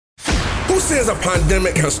says a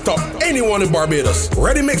pandemic can stop anyone in Barbados?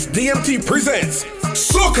 Ready Mix DMT presents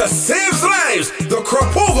Soca Saves Lives, the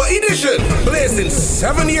Kropova edition, blazing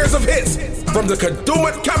 7 years of hits from the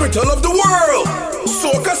Kadooment capital of the world.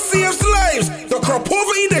 Soca Saves Lives, the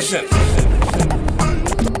Kropova edition.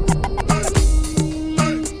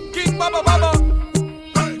 King Baba Baba.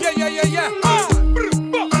 Yeah.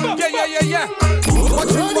 Yeah.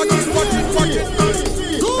 Watch it.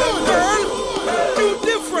 Girl, you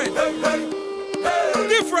different.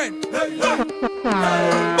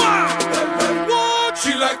 What?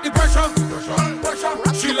 She like the pressure.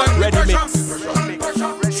 She like the pressure.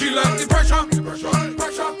 She like the pressure.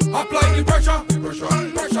 Apply the pressure.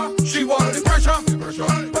 She want the pressure.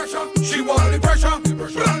 She want the pressure.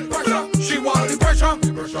 She want the pressure.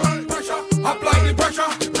 Apply the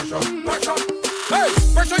pressure. Hey,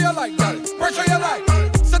 pressure you like, gal. Pressure you like.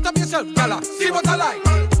 Set up yourself, gala. See what I like.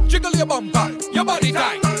 Jiggle your bumper, your body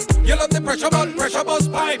tight. You love the pressure buzz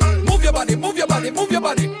pipe. Move your body.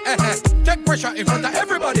 Take pressure in front of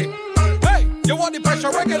everybody. Hey, you want the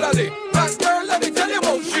pressure regularly. That girl, let me tell you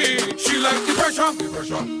about she like the pressure.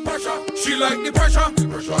 She like the pressure.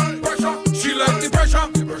 She like the pressure.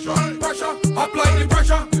 Apply the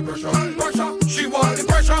pressure. She want the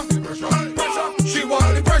pressure. She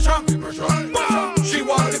want the pressure. She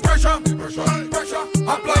want the pressure.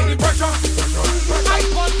 Apply the pressure. I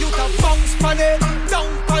want you to bounce on it, down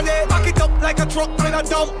on it. Back it up like a truck with a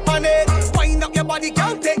dump on it. Wind up your body,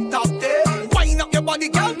 girl, take top there. Wind up your body,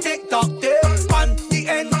 girl, take top there. On the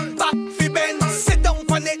end, back fi bend. Sit down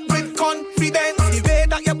on it with confidence. The way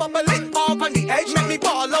that you bubble it up on the edge, make me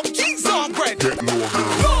ball out cheese on bread. Get low,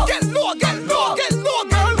 girl. Get low, girl. Get low,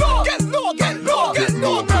 girl. Get low, girl. Get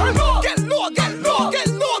low, girl. Get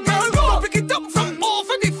low, girl. Pick it up from off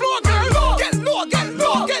of the floor, girl. Get low,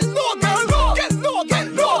 girl. Get low, girl. Get low, girl. Get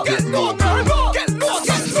low, girl. Get low, girl.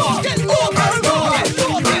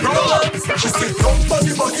 She sit down on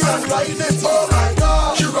the buggy and ride it. Oh my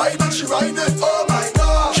God. She ride it. Oh my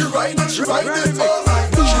God. She ride it. Oh my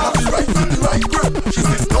God. She have the right grip. She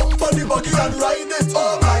sit down on the buggy and ride it. Oh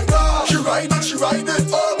my God. She ride it.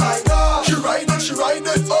 Oh my God. She ride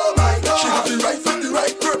it. Oh my God. She have the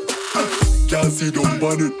right grip. Can't sit down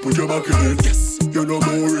on it. Put your back in it. Yes. You're no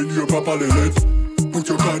more in your proper limit. Put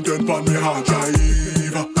your content on me hard drive.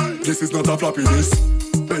 This is not a floppiness.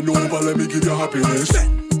 Bend over, let me give you happiness.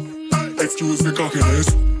 Excuse me cockiness.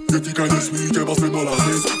 You think I just sweet, you must be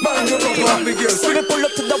molasses. Man, you don't want me, girl. See me pull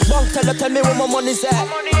up to the bank, tell me where my money's at.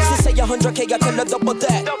 She say you 100K, I tell her double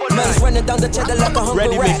that. Man's running down the cheddar like a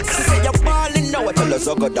hungry rat. She say you're ballin', now I tell her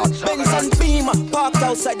so good that. Benz and Beamer, parked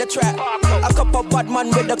outside the trap. A couple bad man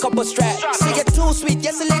with a couple straps. Say you're too sweet,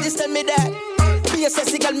 yes the ladies tell me that. Be a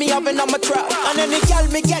sassy girl, me having on my trap. And any girl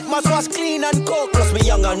me get must wash clean and cold. Plus me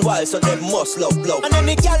young and wild, so they must love blow. And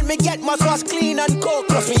any girl me get must wash clean and cold.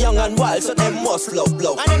 Plus me young and wild, so they must love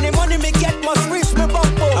blow. And any money me get must reach me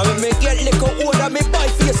bumbo. And when me get little older, me buy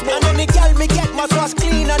Facebook. And any girl me get must wash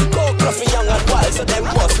clean and cold. Plus me young and wild, so they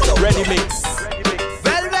must love. Ready Mix.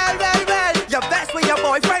 Well, you're best with your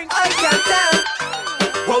boyfriend, I can tell.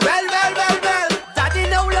 Well, daddy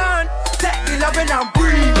no learn. Take me loving and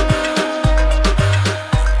breathe.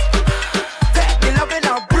 Take me loving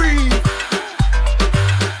and breathe.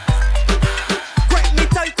 Grip me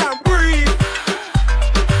tight and breathe.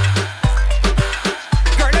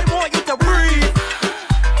 Girl, I want you to breathe.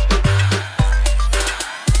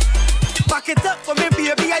 Back it up for me,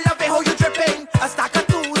 baby, I love it how you dripping. A stack of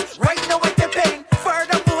tools, right now I'm dipping.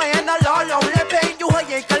 Furthermore, and a lot on living. You high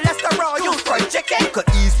in cholesterol, you fried chicken. You could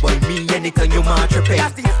ease by me anytime you mind tripping.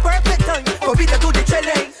 That's the perfect time for me to do the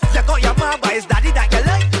chilling. You got your man by his daddy that you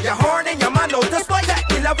like. Your horn and your man out to spite. Take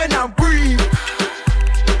me loving and breathe.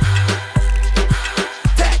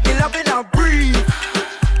 Take me loving and breathe.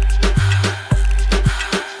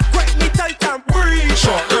 Grip me tight and breathe.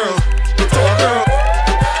 Short girl, tall girl.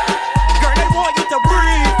 Girl, I want you to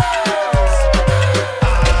breathe.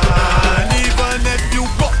 And even if you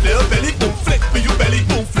got little belly, boom, flick, with your belly,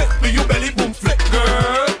 boom, flick, with your belly, boom, flick,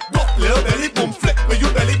 girl. Got little belly, boom, flick, with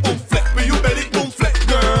your belly.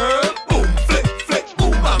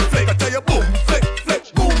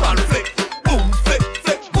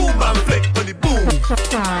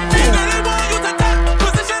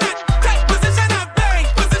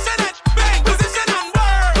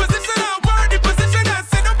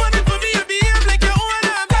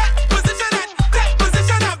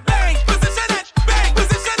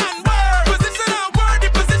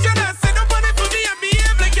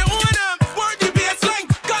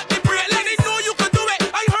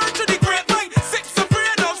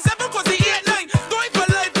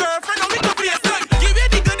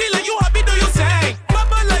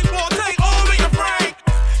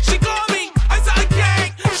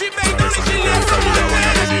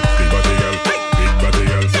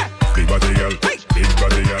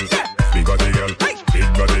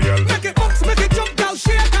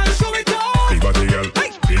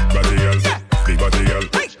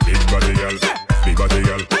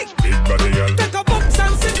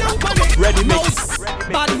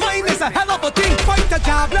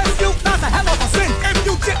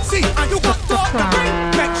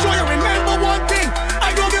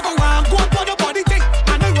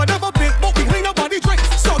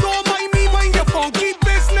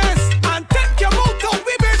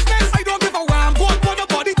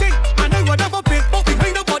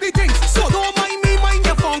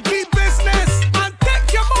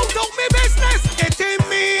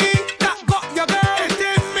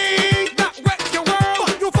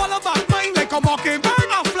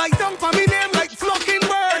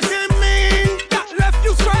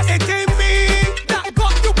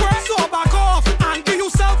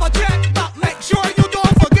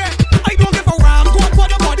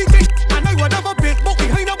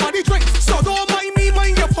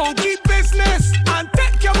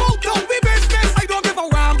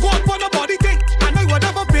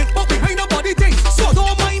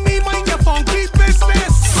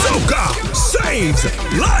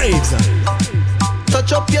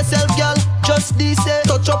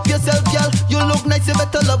 you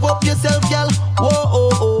better love up yourself, girl. Whoa,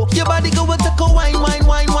 oh, oh. Your body go with take a wine, wine,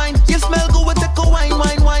 wine, wine. Your smell go with take a wine,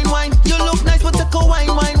 wine, wine, wine. You look nice with take a wine,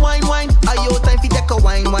 wine, wine, wine. Are you time for take a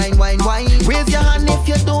wine, wine, wine, wine? Raise your hand if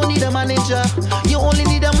you don't need a manager. You only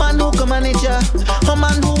need a man who can manage ya. A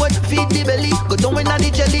man who would feed the belly, go down in the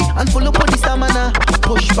jelly and full up with the stamina.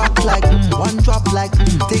 Push back like one drop like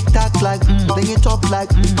tick tack like bring it up like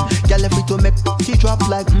girl if it to make she drop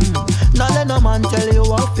like now let no man tell you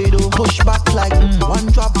what to do. Push back like one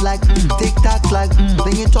drop like tick tack like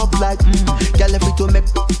bring it up like girl if it to make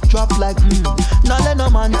drop like now let no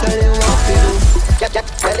man tell you what to do.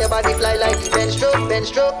 Tell your body fly like the bench stroke, bench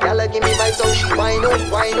stroke. Girl give me vibes so she wind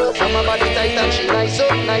up, wind up. From my body tight and she nice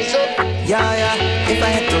up, nice up. Yeah, yeah. If I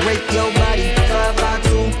had to rate your body 5 by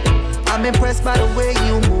 2, I'm impressed by the way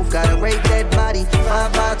you move. Gotta rate that body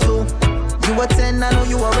 5 by 2. You a 10, I know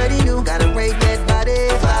you already knew. Gotta rate that body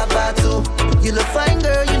 5 by 2. You look fine,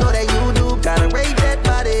 girl, you know that you do. Gotta rate that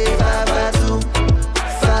body 5 by 2.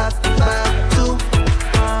 5 by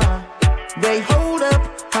 2. They hold up,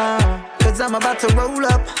 cause I'm about to roll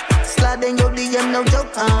up. Slide in your DM, no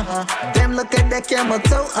joke, Damn, look at that camera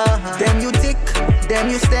toe, Damn, you tick, damn,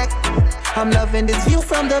 you stack. I'm loving this view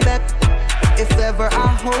from the back. If ever I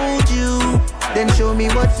hold you, then show me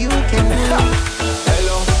what you can do.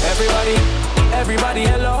 Hello, everybody, everybody,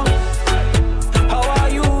 hello. How are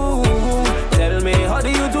you? Tell me, how do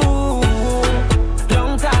you do?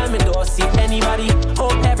 Long time and don't see anybody.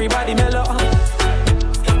 Hope everybody mellow.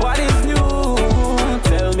 What is new?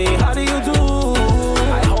 Tell me, how do you do?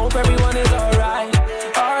 I hope everyone is alright,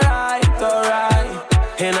 alright, alright.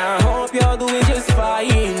 And I hope you're doing just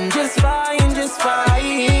fine, just fine, just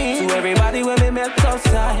fine. To everybody when we met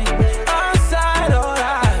outside, outside,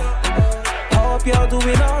 alright. Hope you're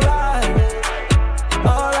doing alright,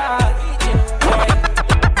 alright.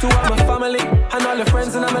 Yeah. To all my family and all the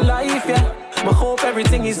friends in my life, yeah. I hope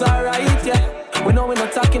everything is alright, yeah. We know we're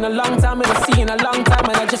not talking a long time, we're not seeing a long time,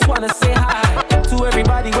 and I just wanna say hi to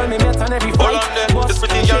everybody when we met on every fight. Boss,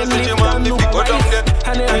 chain lift and look right,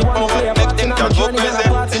 and everyone who play a part in our journey and a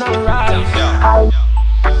part in our ride.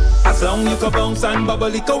 As long you can bounce and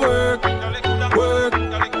bubble, it can work, work.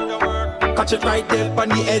 Catch it right there on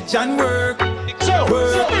the edge and work,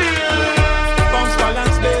 work. Bounce,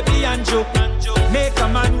 balance, baby, and joke. Make a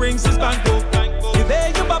man rings his bank book. The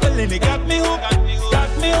way you bubbling, it got me hooked, got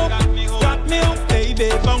me hooked, got me hooked. Baby,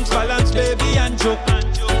 bounce, balance, baby, and joke.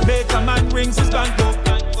 Make a man rings his bank book.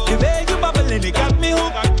 The way you bubbling, it got me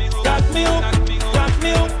hooked, got me hooked, got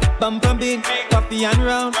me hooked. Bump and beat, coffee and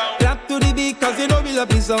round. Clap to the beat, cause you know we love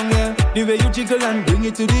this song, yeah. The way you jiggle and bring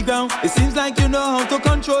it to the ground. It seems like you know how to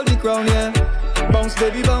control the crown, yeah. Bounce,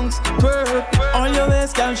 baby, bounce, twerk. On your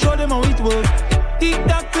waist, can show them how it works. Tick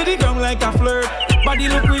tock to the ground like a flirt. Body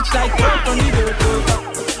look rich like earth on the dirt.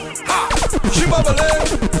 She bubbling,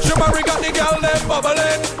 Shamari got the girl them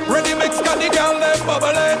bubbling. Ready mix got the girl them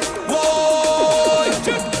bubbling. Whoa,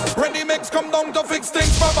 Ready mix come down to fix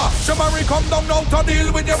things, mama. Shamari come down now to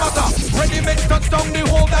deal with your matter. Ready mix touch down the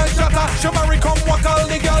whole dance shatter. Shamari come walk all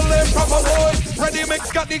the girl them proper boy. Ready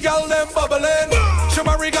mix got the girl them bubbling.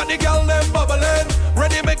 Shamari got the girl them bubbling.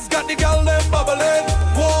 Ready mix got the girl them bubbling.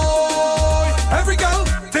 Whoa, every girl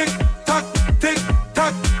tick tock, tick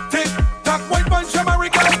tock, tick tock. White punch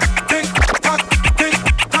Shamari girl.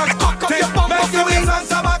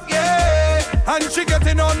 And she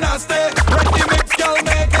getting on nasty. Ready mix girl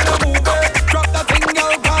making a movie. Drop that thing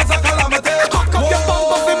girl cause a calamity. Cock up your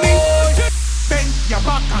bumper for me. Bend your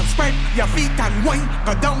back and spread your feet and whine.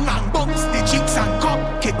 Go down and bounce the cheeks and cock.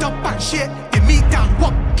 Get up and shake the meat and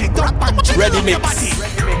walk. Get up and jiggle up your body.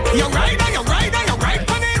 You ride and you ride and you ride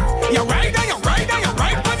on it. You ride and you ride and you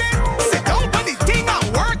ride on it. Sit down on the thing and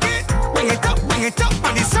work it. Bring it up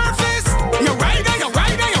on the surface. You ride and you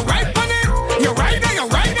ride and you ride on it. You ride and you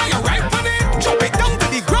ride and you ride on it. Drop it down to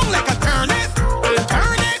the ground like a turnip.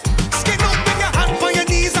 Turn it. Skin up in your hand for your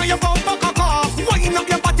knees and your bumper cock off. Wind up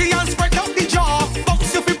your body and spread out the jaw.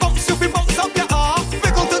 Bounce up your arm.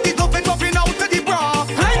 Wiggle to the glove and rubbing out to the bra.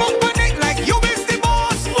 Climb up on it like you is the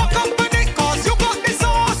boss. Walk up on it cause you got the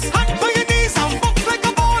sauce. Hand for your knees and bounce like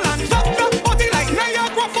a ball and drop that body like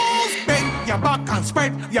Niagara Falls. Bend your back and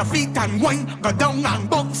spread your feet and whine. Go down and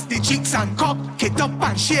bounce the cheeks and cock. Get up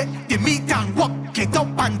and shake the meat and walk. Get up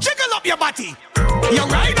and jiggle up your body. You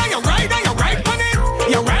ride and you ride and you ride on it.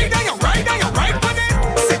 You ride and you ride and you ride on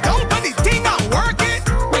it. Sit down on the thing and work it.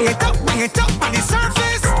 Bring it up on the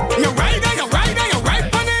surface. You ride and you ride and you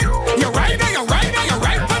ride on it. You ride and you ride and you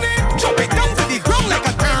ride on it. Drop it down to the ground like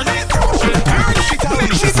a turnip.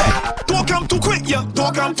 She said, don't come too quick, yeah,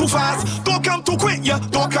 don't come too fast. Don't come too quick, yeah,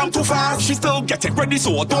 don't come too fast. She's still getting ready,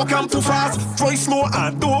 so don't come too fast. Try slow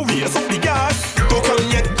and don't raise up the gas. Don't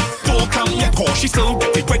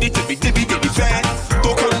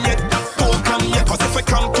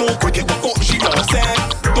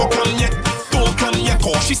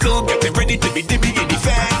me dibby in the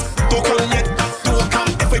fence. Don't come yet, don't come.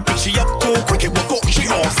 If I pick she up too quick, it will go. She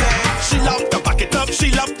all set. She love to back it up,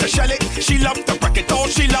 she love to shell it. She love to break it down,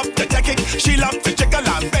 she love to take it. She love to jiggle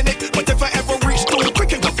and bend it. But if I ever reach too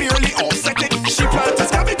quick, it will barely all set it. She plan to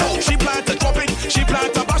scab it out, she plan to drop it. She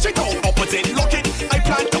plan to bash it out, opposite lock it. I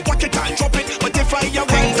plan to whack it and drop it. But if I ever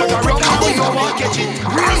reach too quick, we go and catch it.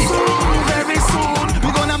 Real soon, very soon,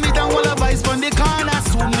 we gonna meet and all the boys from the corner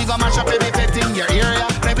soon. We gonna mash up every pet in your area.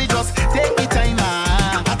 Maybe just take the time.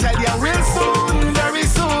 I tell you, real soon, very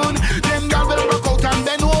soon, them girls will rock out and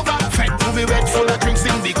bend over. Fed to be wet, full of drinks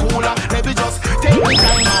in the cooler. Maybe just take the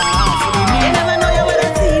time. You never know you wanna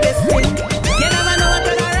see this thing. You never know what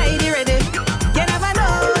gonna ride you ready. You never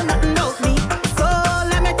know nothing about me. So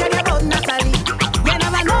let me tell you about Natalie. You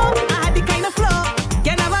never know I had the kind of flow.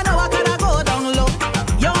 You never know I coulda go down low.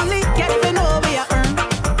 You only get to know where you earn.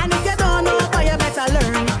 And if you don't know, boy, you better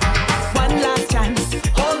learn. One last chance.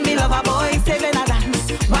 Hold me, lover boy, saving a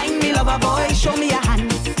dance. Wine me, lover boy, show me a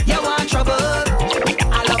hand. You want trouble?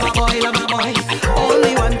 I love a boy, love a boy.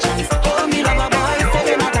 Only one chance. Hold me, lover boy,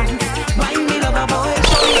 saving a dance. Wine me, lover boy,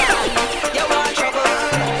 show me a hand. You want trouble?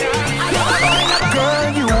 I love a boy, love a boy. Girl,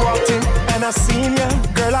 you walked in and I seen you.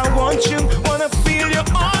 Girl, I want you, wanna feel you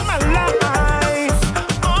all my life,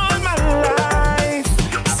 all my life.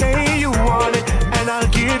 Say you want it and I'll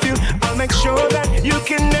give you. I'll make sure that you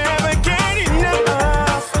can never get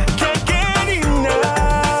enough, can't get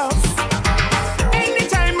enough.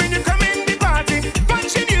 Anytime when you come in the party,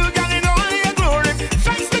 punching you, girl, in all your glory.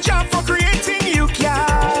 Thanks to Jah for creating you,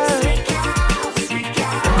 girl.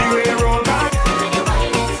 The way you roll back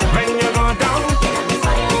when you go down,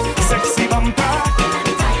 sexy bumper.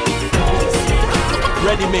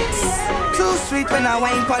 Ready mix. Too sweet when I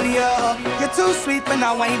wine pon you. You're too sweet when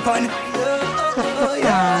I wine pon you.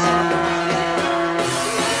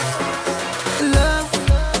 Love,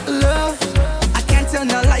 love. I can't tell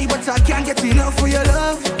no lie, but I can't get enough for your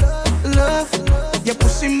love, love. You're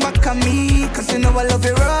pushing back on me, cause you know I love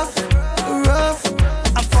you rough, rough.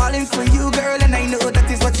 I'm falling for you, girl, and I know that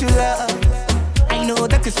is what you love. I know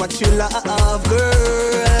that is what you love,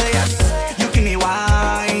 girl. Yes, you give me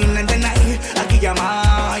wine, and then I give you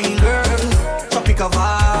mine, girl. Tropical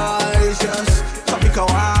vibes, yes. Tropical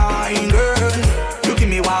wine, girl. You give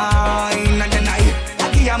me wine, and then I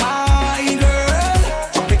give you mine, girl.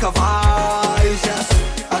 Tropical vibes, yes.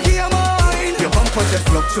 I give you mine. Your bumper just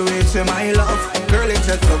fluctuates in my love, girl. It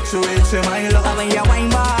just fluctuates in my love. When you wine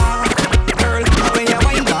back, girl. When you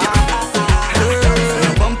wine back, girl.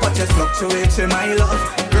 Your bumper just fluctuates in my love,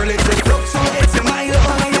 girl. It just fluctuates in my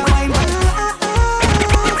love. When you wine back.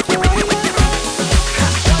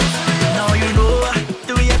 Now you know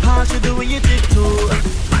the way you punch, you do what you did too.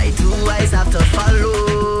 My two eyes have to follow.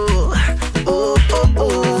 Oh, oh,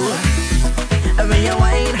 oh. And when you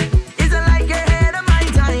wine, it's like you're ahead of my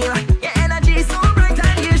time. Your energy so bright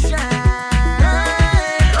and you shine.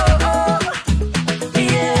 Oh, oh.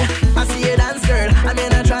 Yeah, I see you dance, girl. I'm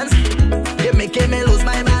in a trance. You're making me lose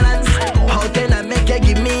my balance. How can I make you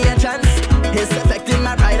give me a chance? It's affecting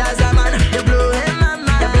my pride as a man. You're blowing my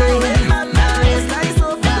mind. You're blowing my mind. It's like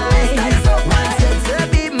so fine. One step to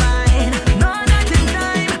be mine. No, not in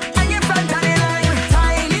time. And you're front of the line.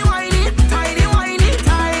 Tiny whiny, tiny whiny,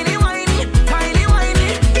 tiny whiny, tiny whiny.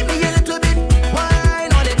 Give me a little bit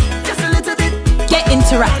wine on it, just a little bit. Get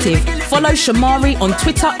interactive. Follow Shamari on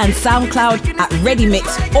Twitter and SoundCloud at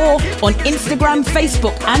ReadyMix or on Instagram,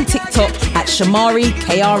 Facebook and TikTok at Shamari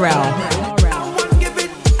KRL.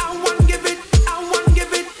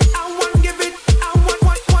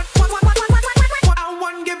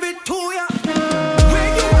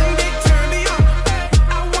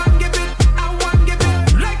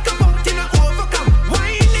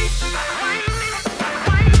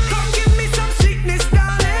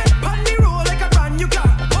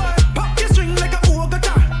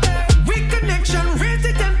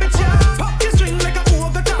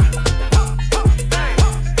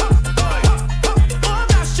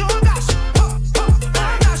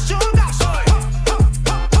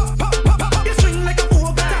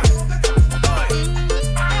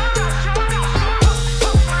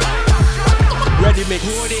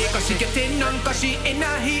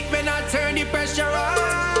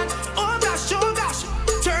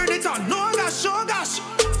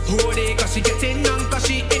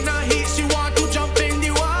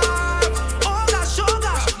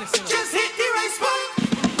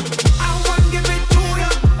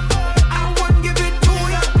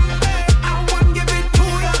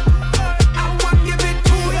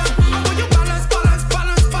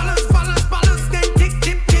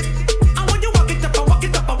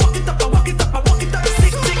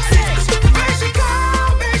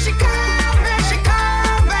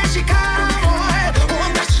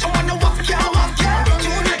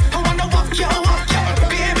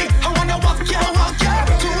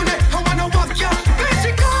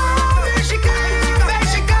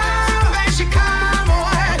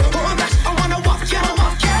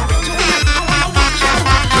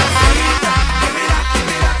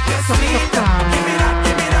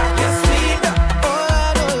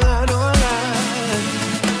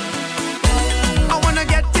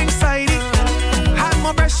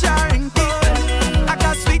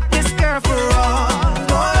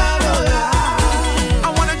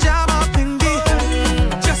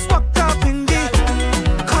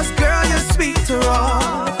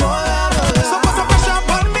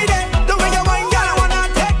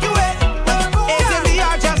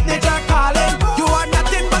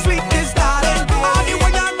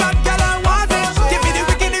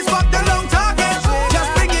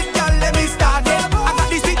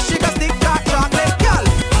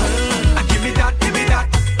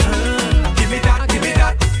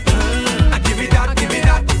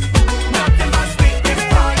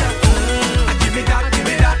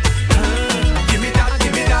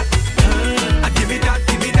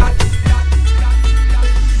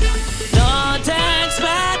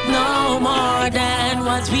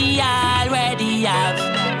 what we already have.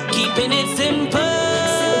 Keeping it simple.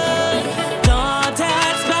 Don't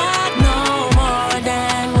expect no more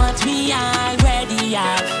than what we already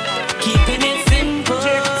have. Keeping it simple.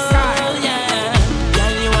 Yeah.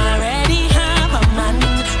 Girl, you already have a man,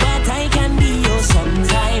 but I can be yours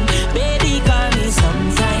sometime. Baby, call me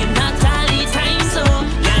sometime. Not all the time, so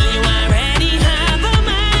girl, you already have a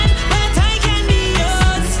man, but I can be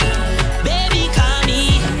yours. Baby, call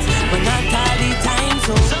me, but not all the time,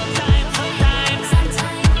 so sometimes,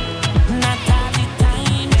 not all the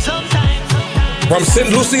time, sometimes. From St.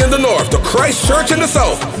 Lucie in the north to Christchurch in the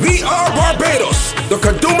south, we are Barbados, the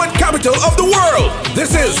Kadooment capital of the world.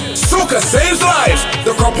 This is Soca Saves Lives,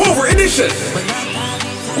 the Crop-Over edition.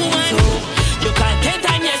 You can't 10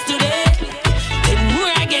 times yesterday, 10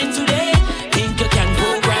 more again today. Think you can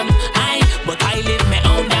program but I live my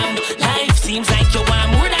own damn life. Seems like you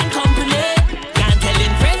want more than company. Can't tell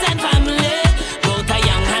in friends and family. Both a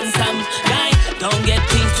young handsome guy. Don't get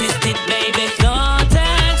things twisted, baby. Don't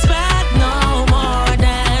expect no more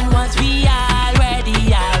than what we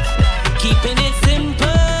already have. Keeping it simple.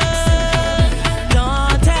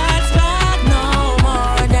 Don't expect no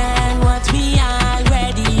more than what we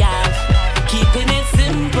already have. Keeping it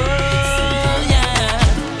simple, yeah.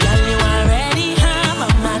 Girl, you already have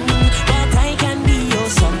a man, but I can be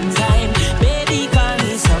yours sometime. Baby, call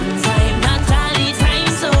me sometime. Not all the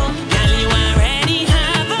time, so girl, you already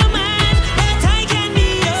have a man, but I can be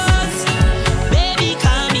yours. Baby,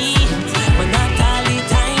 call me, but not all the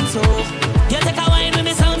time, so you take a wine with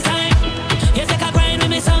me sometime. You take a grind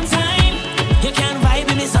with me sometime. You can vibe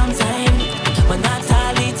with me sometime, but not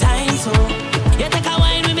all the time, so you take a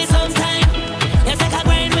wine with me sometime. You take a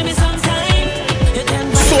grind with me sometime. You can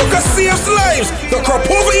vibe. Soca Saves Lives, the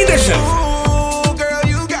Crop-Over edition. Ooh, girl,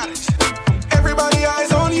 you got it. Everybody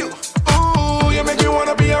eyes on you. Ooh, you make me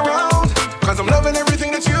wanna be around. Cause I'm loving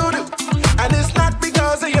everything that you do. And it's not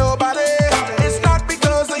because of your body. It's not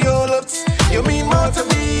because of your looks. You mean more to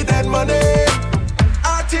me than money.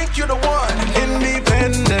 I think you're the one.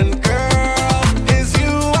 Independent girl. It's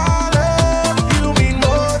you I love. You mean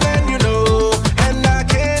more than you know. And I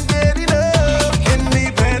can't get enough.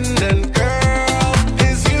 Independent girl.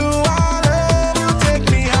 It's you I love. You take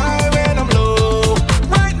me high when I'm low.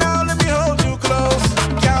 Right now, let me hold you close.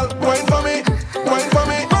 Gal, wine for me. Wine for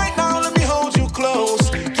me. Right now, let me hold you close.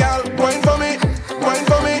 Gal, wine for me. Wine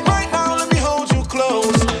for me. Right now, let me hold you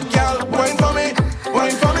close. Gal, wine for me.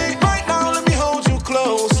 Wine for me. Right now, let me hold you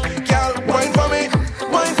close. Gal, wine for me.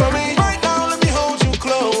 Wine for me. Right now, let me hold you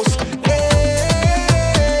close.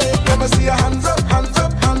 Hey, let me see your hands up, hands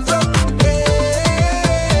up, hands up.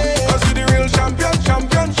 Hey, 'cause you the real champion,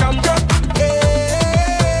 champion, champion.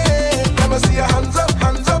 Hey, let me see your hands up,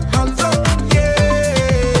 hands up, hands up.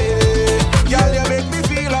 Yeah, girl, you make me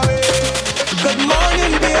feel away. Good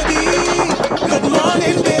morning, baby. Good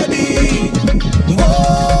morning, baby.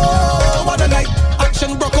 Whoa, what a night.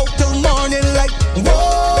 Action broke out till morning light.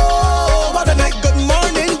 Whoa, what a night. Good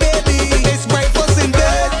morning, baby. It's breakfast in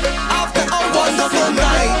bed after a wonderful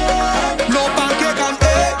night. No pancake and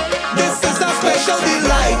egg. This is a special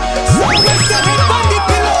delight. So let's get it on the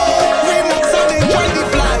pillow. Relax and enjoy the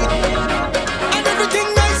flight. And everything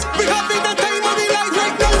nice. We having the time of the life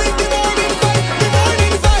right now in the morning vibe. The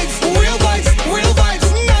morning vibes. Real vibes. Real vibes.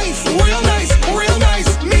 Nice. Real nice. Real nice.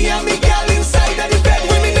 Me and me gal inside of the bed.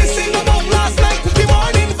 Reminiscing about last night. The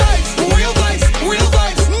morning vibes. Real vibes. Real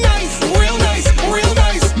vibes. Nice. Real nice. Real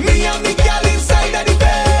nice. Me and me gal inside of the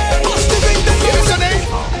bed. Push the ring the Yes, honey.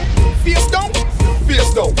 Face down,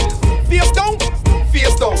 face down, face down,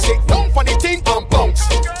 face down. Sit down for the thing and bounce.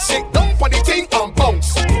 Sit down for the thing and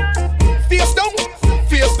bounce. Face down,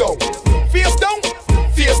 face down, face down,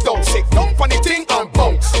 face down. Sit down for the thing and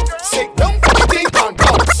bounce. Sit down for the thing and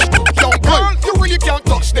bounce. Young girl, you really can't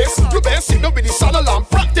touch this. You better sit down with the saddle and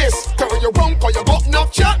practice. Turn you round 'cause you got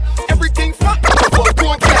enough chat. Everything fat, but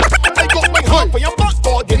don't cat. I got my hand for your back,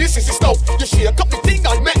 oh, Guinness is stout. You shake up the thing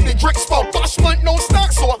and make the drink spout. Bashment no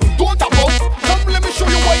start, so don't tap out. Come, let me show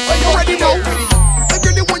you why. Are you ready now? I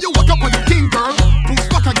really want you walk up on the thing, girl. Push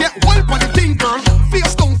back and get wild on the thing, girl.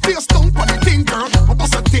 Face down on the thing, girl. I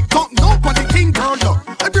bust a tick tock now on the thing, girl.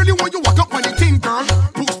 I really want you walk up on the thing, girl.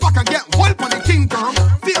 Push back and get wild on the thing, girl.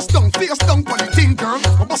 Face down on the thing, girl.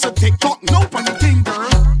 I bust a tick tock now on the thing, girl.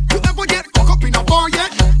 You ever get caught up in a bar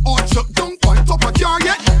yet? Or shut down on top of car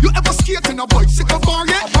yet? You ever skate in a bicycle bar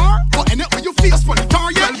yet? But in it when you face for the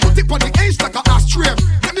tar yet? Put it on the edge like a ashtray.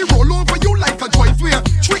 Let me roll over you like a driveway.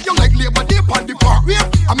 Treat you like Labor Day on the parkway.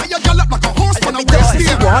 I make you gallop like a horse on a race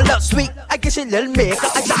day. All up sweet, I guess a little maker.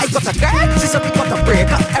 I got a girl, she's a big got a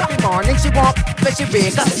breaker. Every morning morning she walk, but she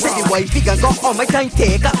wake up. Pretty white vegan got all my time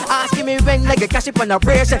take up. Asking me when like a cash up on a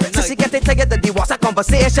ration. So she get it together, the was a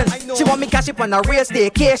conversation. She want me cash up on a real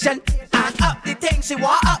staycation. And up the thing, she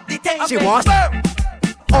want up the thing. She wants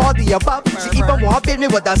all the above. She even want build me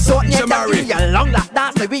with a sword. Yeah, that give me a long lap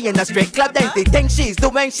dance. Maybe in a straight club. Then the thing she's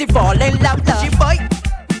doing, she fall in love. She bite.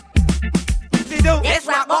 It's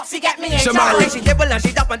rap box, she get me in trouble. Then she dibble and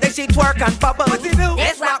she dump and then she twerk and bubble.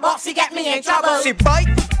 It's rap box, she get me in trouble. She bite.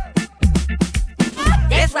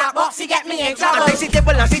 It's rap box, she get me in trouble. And then she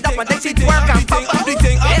dibble and she dump and then she twerk and bubble. Up the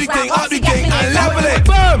thing, and level it.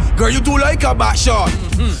 Boom! Girl, you do like a back shot.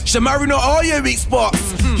 Shamari know all your weak spots.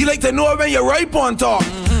 You like to know when you're right on top.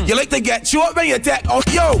 You like to get short when you take off.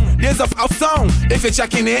 Yo, there's a sound. If you're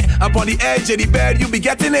checking it, up on the edge of the bed, you be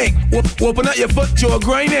getting it. Open up your foot, you're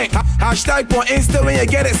grinding. Hashtag on Insta when you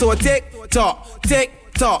get it. So tick tock, tick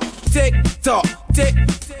tock, tick tock, tick.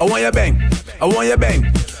 I want your bang, I want your bang,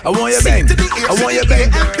 I want your bang, I want your bang.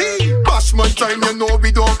 Bashman time, you know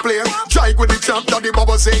we don't play. Drag with the champ, that the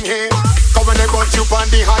bubble sing here. Come when they got you on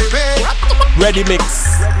the highway. Ready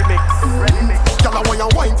mix. Girl, I want your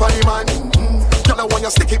wine for the man. Girl, I want you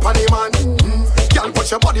stick it on the man. Girl, put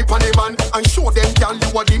your body on the man and show them, girl, you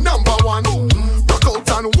are the number one. Rock out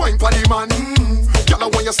and wine for the man. Girl, I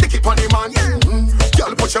want you stick it on the man.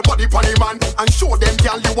 Girl, put your body on the man and show them,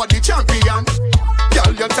 girl, you are the champion.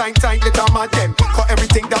 Girl, you're tight, little man them. Cause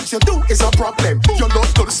everything that you do is a problem. Your look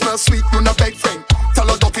good, smell sweet, you're not big friend. Tell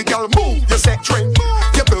a dirty girl, move, you set trend.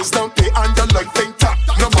 Your bills don't pay and your life ain't top.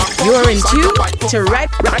 You're in tune to right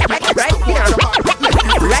here.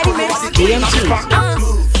 Ready Mix DMT.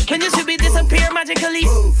 When you should be disappear magically.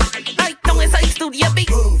 I know it's like studio beat.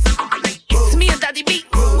 It's me and Daddy beat.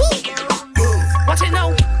 Watch it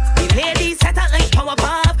now. The ladies set out like power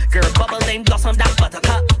pop. Girl bubble then blossom that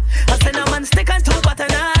buttercup. A cinnamon stick and two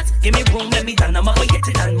butternuts. Give me room, let me down. I'm up, hit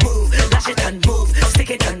it and move. Lash it and move.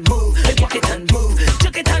 Stick it and move. Walk it and move.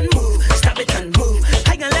 Juke it and move. Stab it and move.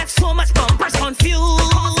 I can left so much bumpers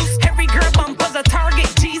confused. Every girl bumper's a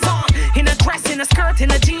target. G's on. In a dress, in a skirt,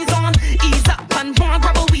 in a jeans on. Ease up and one,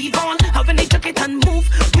 grab a weave on. How when they juke it and move.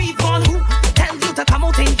 Weave on. Who tells you to come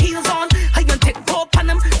out in heels on? I can take rope on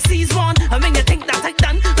them. Seize one. And when you think that I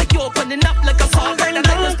done, like you're opening up like a salt right and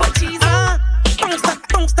I just put cheese on. Bounce that,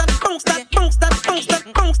 bounce that, bounce that, bounce that, bounce that,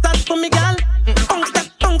 bounce that for me, gal. Bounce that,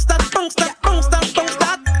 bounce that, bounce that, bounce that, bounce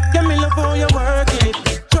that. Yeah, me love how you working it.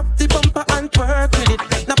 Drop the bumper and twerk with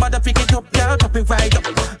it. Now bother pick it up, girl. Drop it right up,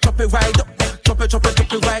 drop it right up, drop it, drop it,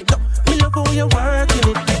 drop it right up. Me love how you working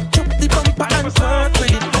it. Drop the bumper and twerk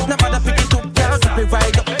with it. Now bother pick it up, girl. Drop it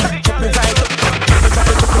right up, drop it right up, drop it, drop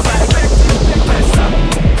it, drop it right up.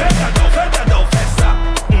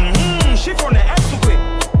 She from the head to quick.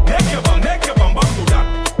 Make your bum do that.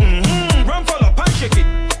 Run full up and shake it.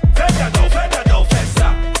 Feather dough, fessa.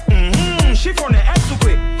 She from the head to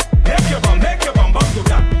quick. Make your bum do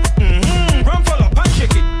that. Run full up and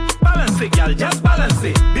shake it. Balance it, girl, just balance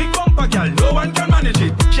it. Big bumper, girl, no one can manage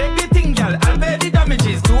it. Shake the thing, girl, I'll bear the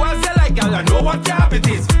damages. Do as you like, girl, I know what your habit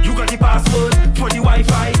is. You got the password for the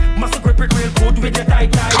Wi-Fi. Must grip it real good with your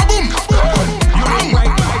tight. Kaboom! You ain't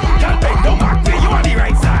right, girl, bend down back there. You are the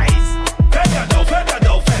right size. Feather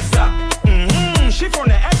dough, fessa. She from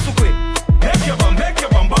the head to quit. Make your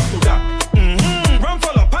bum do that. Run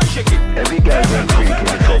full up and shake it. Every guy been freaking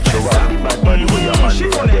his head. So rock the bad body with your hand. She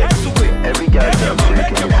from the head to quit. Every guy turn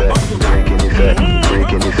freak in his head.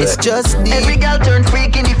 Freaking his head. It's just the every girl turn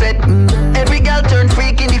freak in the fed. Every girl turn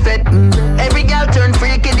freak in the fed. Every girl turn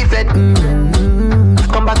freak in the fed.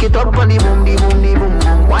 Come back it up on the boom, the boom, the boom,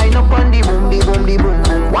 boom. Wine up on the boom, the boom, the boom,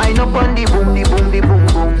 boom. Wine up on the boom, the boom, the boom,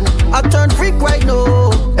 boom. I turn freak right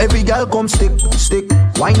now. Every girl come stick.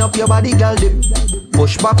 Wine up your body, girl dip.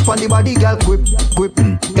 Push back on the body, girl grip.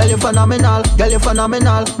 Girl you phenomenal.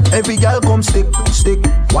 Every girl come stick.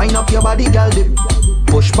 Wine up your body, girl dip.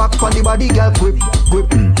 Push back on the body, girl grip.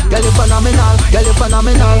 Girl you phenomenal.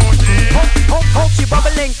 How she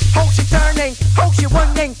bubbling, how she turning, how she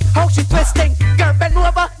running, how she twisting. Girl bend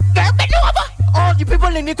over. All you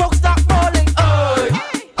people in the coke start falling.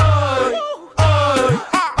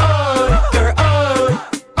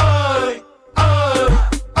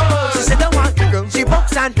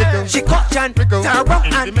 And she cut and turn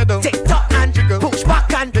around and take top and push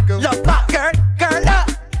back and look back, girl up.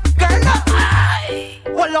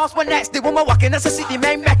 One lost, one next. The woman walking as a city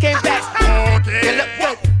man making best. You look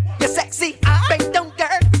good, you're sexy. Bang down,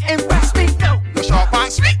 girl, impress me. You sharp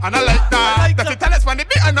and sweet, and I like that. That you tell us when the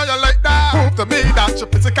beat, I know you like that. Prove to me that you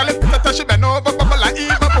physically fit that she bend over, bubble like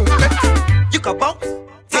Eva Boom. You can bounce,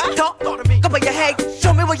 tick tock, go by your head,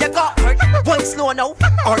 show me what you got. One slow no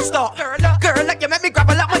or stop, girl, like you make me grab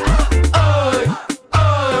a lot.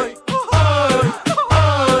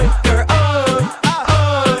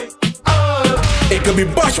 It could be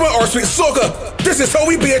Bashma or Sweet Soca. This is how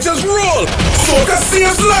we BHs roll. Soca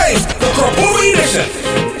saves lives. The Crapova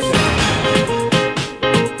edition.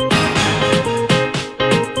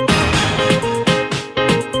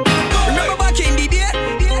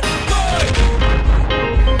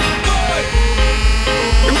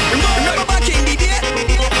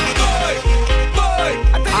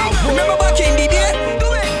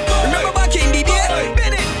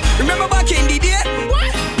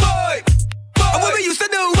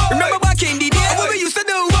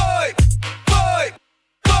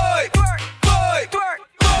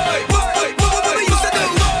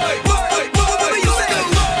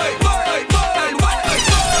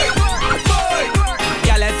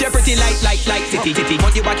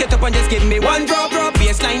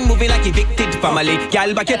 Family,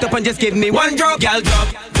 gal, back it up and just give me one drop. Gal, drop,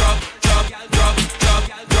 drop, drop, drop, drop,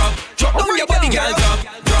 drop. Drop down your body, gal, drop,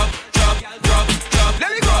 drop, drop, drop, drop.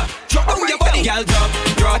 Let me go. Drop down your body, gal, drop,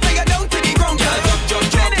 drop. Take it down to the ground, gal, drop, drop,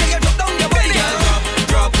 drop. Take it drop down your body, gal, drop,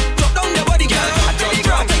 drop, drop down your body, gal, drop,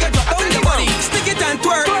 drop. Take it drop down your body. Stick it and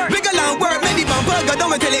twerk, big along work, make the bumper go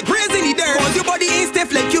down until it grazes in the dirt. Cause your body ain't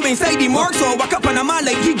stiff like you inside the morgue, so walk up on a man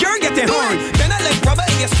like you girl getting horn. Then I like rubber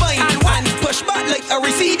in your spine and push back like a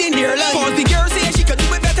receding hairline. Cause the girl say she can do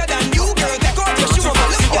it better than you, girl. Take off your shoes and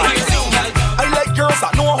look at I like girls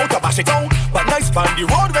that know how to bash it down, but nice on the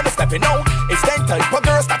road when they're stepping out. It's them type of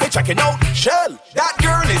girls that they checking out. Shell, that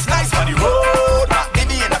girl is nice on the road, not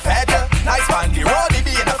Dibby in a feather. Nice on the road,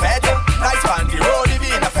 Dibby in a feather. Nice on the road,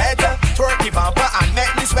 Dibby in a feather. Twerk the bumper and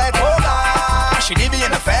make me sweat. Hold on, she Dibby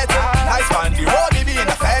in a feather. Nice on the road, Dibby in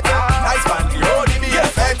a feather. Nice on the road, Dibby in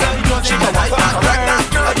a feather. She the white man, correct that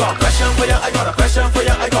girl. I got a question for you, I got a question for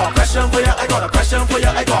you, I got a question for you, I got a question for you,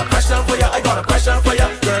 I got a question for you, I got a question for you.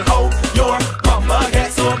 Girl, how your bumper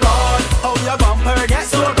get so broad? How your bumper get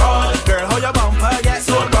so broad? Girl, how your bumper get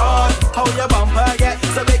so broad? How your bumper get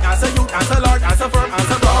so big? Answer you, answer large, answer firm,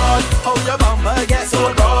 answer broad. How your bumper get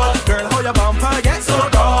so broad? Girl, how your bumper get so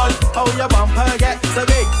broad? How your bumper get so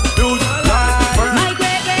big? Dude, my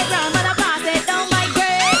great great grandmother pass it down. My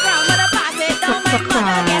great grandmother pass it down. My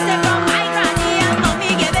mother gets it from my granny and mommy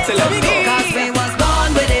give it to me. Cause we was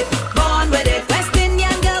born with it, born with it. West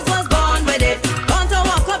Indian girls was born with it. Born to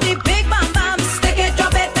walk up the big bam bam, stick it,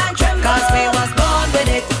 drop it and tremble. Cause we was born with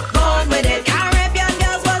it, born with it. Caribbean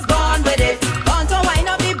girls was born with it. Born to wind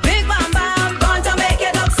up the big bam bam, born to make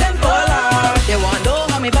it look simple. They want to know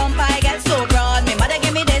how me bumper I get so broad. Me mother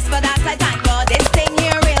give me this for that I thank God. This thing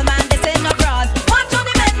here real man, this ain't no fraud. Watch on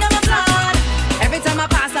the men of my blood. Every time I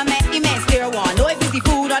pass I make the men stare. One know if it's the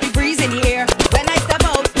food or the breeze in the air. When I step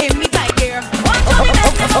out, in me tight gear. Watch on the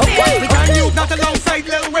men of my fear. We turn you not alongside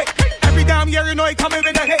Lil Rick. Every damn year you know he coming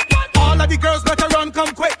with a hit. All of the girls better run,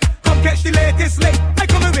 come quick. Come catch the latest lick. I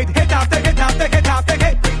coming with hit after hit after hit after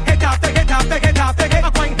hit. Hit after hit after hit after hit.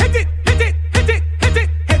 I'm going hit it, hit it, hit it, hit it.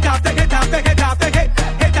 Hit after hit after hit after hit.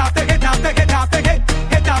 Hit after hit after hit after hit.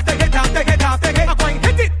 Hit after hit after hit after hit. I'm going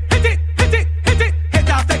hit it, hit it, hit it, hit it. Hit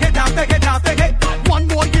after hit after hit after hit. One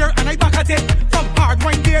more year and I back at it. From hard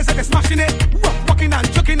wine days and smashing it. Rough walking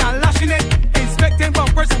and chucking and lashing it. Inspecting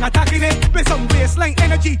bumpers and attacking it. With some baseline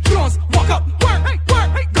energy. Drones walk up, work,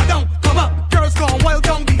 work, go down, come up. Girls gone wild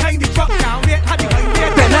down behind the truck. Down there, had the right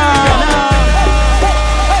there.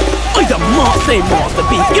 I the master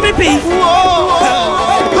beat, give me beat.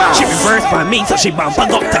 She reversed by me, so she bumper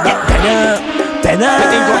got to get better, better.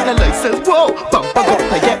 Ain't got the license, whoa, bumper got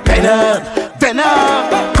to get better,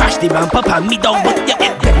 better. Crash the bumper, pan me down, but you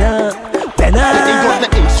get better, better. Ain't got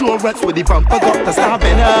the insurance with the bumper got to start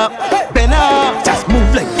better, better. Just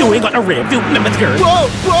move like you ain't got a rear view limit, girl. Whoa,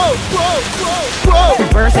 whoa, whoa, whoa, whoa.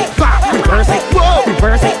 Reverse it, back, reverse it, whoa.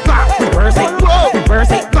 Reverse it, back, reverse it, whoa.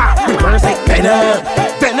 Reverse it, back, reverse it, better,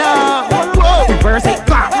 better. Whoa. Reverse it,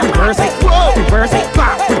 back, reverse it, whoa. Reverse it,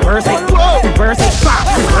 back, reverse it, whoa. Reverse it, back,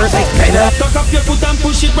 reverse it, better. Cock up your foot and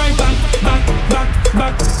push it right back, back, back,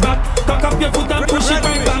 back, back. Cock up your foot and push it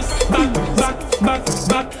right back, back, back, back,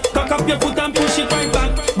 back. Cock up your foot and push it right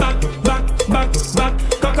back, back, back, back, back.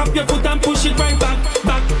 Cock up your foot and push it right back,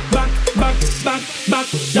 back, back, back, back, back.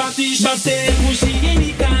 Shorty, she say push it in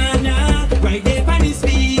the corner, right there on the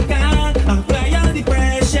speaker. Apply all the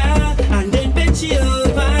pressure and then bend she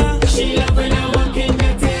over. She love when I walk in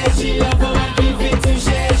the tail. She love how I give it to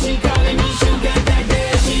share. She calling me sugar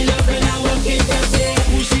daddy. She love when I walk in the tail.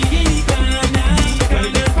 Push it in the corner,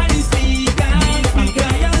 right there on the speaker.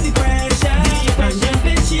 Apply all the pressure and then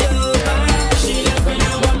bend she over. She love when I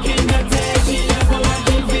walk in the tail. She love how I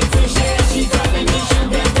give it to share. She calling me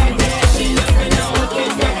sugar daddy. She love when I walk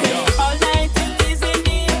in the tail. All night till this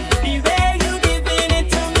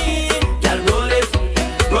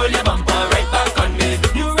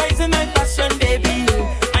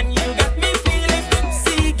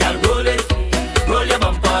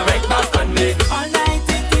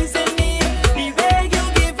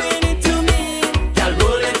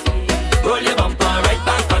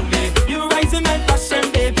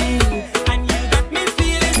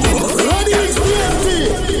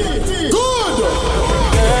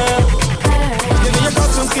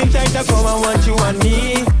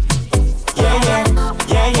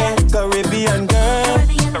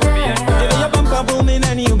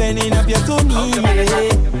you to me.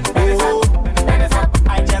 Oh,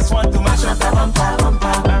 I just want to mash up the bumper.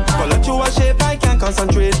 Color through a shape, I can't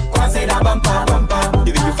concentrate. Quasi the bumper.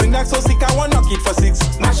 If you fling that so sick, I want knock it for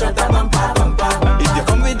 6. Mash up the bumper. If you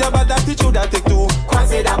come with a bad attitude, I take 2.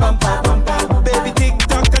 Quasi the bumper. Baby, tick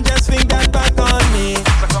tock and just swing that back on me.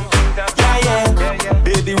 Yeah.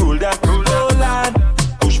 Baby, roll that. Oh lad,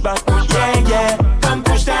 push back. Yeah. Come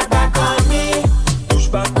push that back on me. Push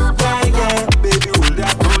back. Yeah. Baby, roll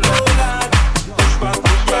that. Oh lad, push back.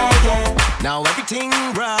 Yeah. Now everything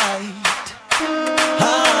right.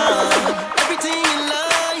 Everything in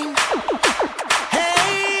line.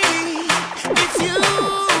 Hey, it's you.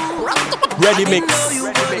 Ready mix. I know you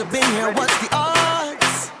would have been here. What's the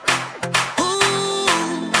odds?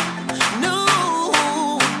 Ooh, no.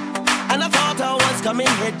 And I thought I was coming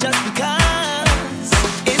here just because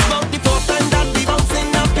it's about the 4th time that we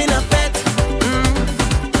bouncing up in a bed.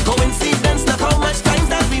 Coincidence, not how much time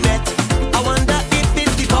that we met. I wonder if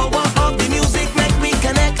it's the power of the music make we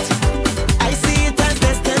connect. I see it as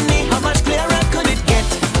destiny. How much clearer could it get?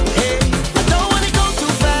 Hey, I don't wanna go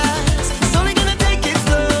too fast, so we're gonna take it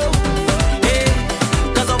slow. Hey,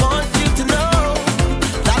 'cause I want you to know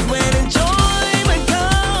that when enjoyment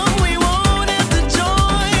comes, we won't have to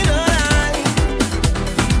join a line.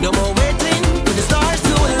 No more waiting for the stars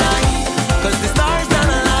to align, 'cause the stars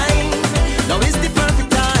don't align. Now is the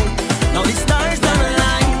perfect time. Now the stars don't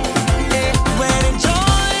align. Hey, when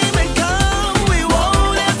enjoyment comes, we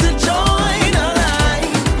won't have to join a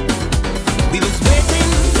line. We was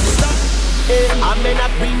waiting for the stars. Hey, I may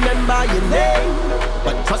not remember your name,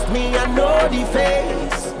 but trust me, I know the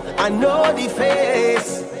face. I know the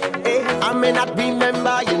face. Hey, I may not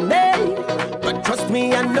remember your name, but trust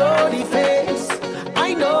me, I know the face.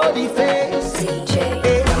 I know the face.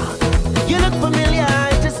 Hey, you look familiar,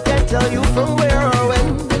 I just can't tell you from where or when.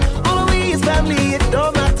 All we is family, it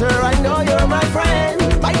don't matter. I know you're my friend.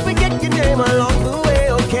 Might forget your name along the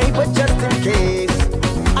way, okay? But just in case,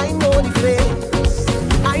 I know the face.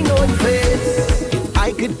 I know the face. If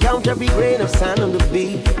I could count every grain of sand on the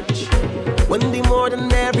beach, wouldn't be more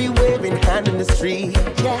than every waving hand in the street.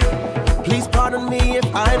 Yeah. Please pardon me if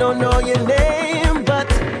I don't know your name, but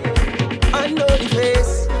I know the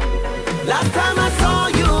face. Last time I saw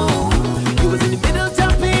you, you was in the middle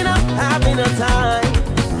jumping up, having a time.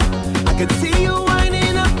 I could see you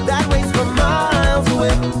winding up that waist from miles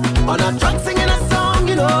away. On a truck singing a song,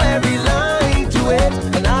 you know every line to it.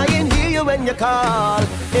 And I ain't hear you when you call.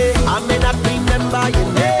 Hey, I may not remember your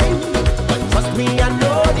name, but trust me, I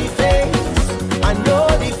know the face. I know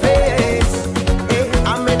the face. Hey,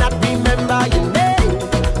 I may not remember your name,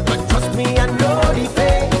 but trust me, I know the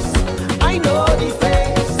face. I know the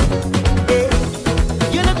face. Hey,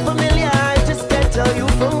 you look familiar, I just can't tell you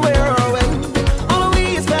from where or when. All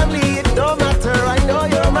we is family, it don't matter. I know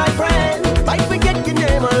you're my friend. Might forget your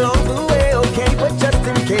name along the way, okay? But just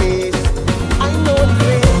in case, I know the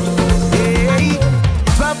face. Hey,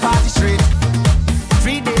 12 party straight,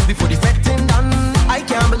 3 days before the fetting done. I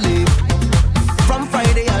can't believe. From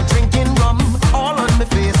Friday, I'm drinking rum all on my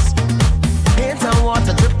face. Paint and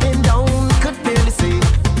water dripping down, could barely see.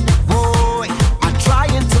 Boy, I'm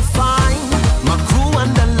trying to find my crew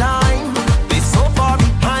on the line. They so far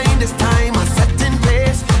behind this time. I set in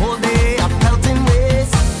place, whole day I'm pelting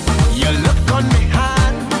waste. Your look on me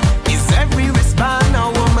hand is every wristband. A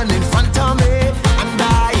woman in front of me, and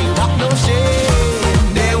I ain't got no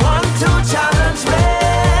shame. They want to challenge me,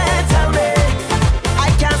 tell me I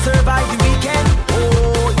can't survive the weekend.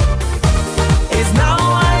 Oh, it's now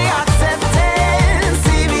I accept it.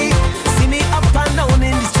 See me up and down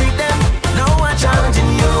in the street. Them now I'm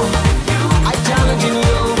challenging you. I'm challenging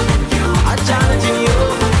you. I'm challenging you.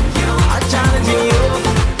 I'm challenging you.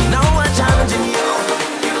 Now I'm challenging you.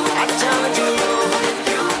 I'm challenging you.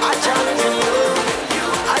 I'm challenging you.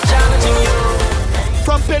 I'm challenging you.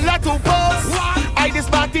 From pillar to post, I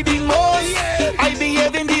disparted the most. I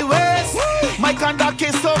behave in the worst. My conduct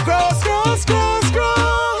is so gross.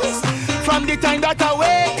 From the time that I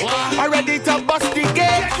wake, I'm ready to bust the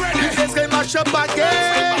gate. You just can mash up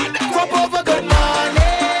again. Crop over, good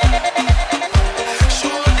morning.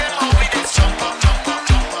 Show them how we dance. Jump up.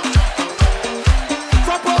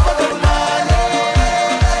 Crop over, good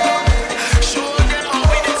morning. Show them how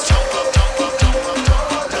we dance. Jump up.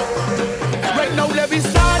 Right now, let me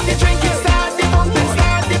start the drinking, start the bumping,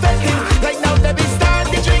 start the betting. Right now, let me start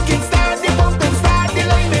the drinking, start the bumping, start the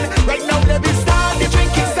liming. Right now, let me start the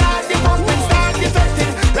drinking, start the bumping, start the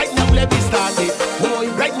betting. Right now, let me start it. Boy,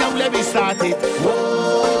 right now, let me start it.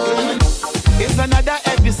 Whoa.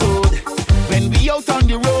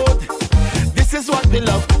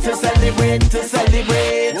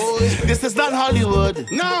 celebrate. This is not Hollywood.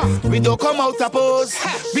 No, we don't come out to pose.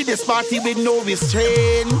 We this party with no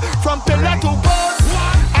restraint. From pillar to post,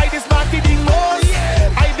 I this party the most.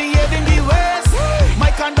 I behave in the West.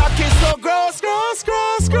 My conduct is so gross.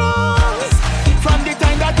 From the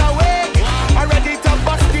time that I wake, I'm ready to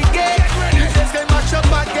bust the gate. Just they mash up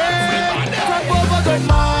again. From over good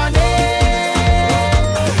morning.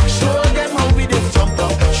 Show them how we just jump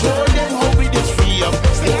up. Show them how we just free up.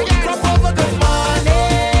 From over good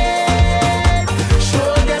morning. Show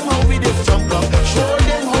them how we just jump up. Show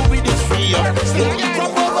them how we just free up. From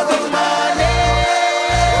over good morning.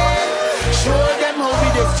 Show them how we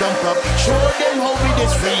just jump up. Show them how we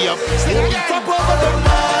just free up. From over good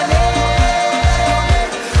morning.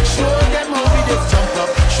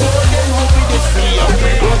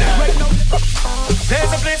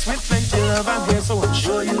 There's a place with plenty love, I'm here, so I'm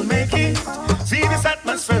sure you'll make it. See this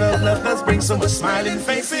atmosphere of love does bring so much smiling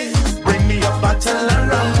faces. Bring me a bottle of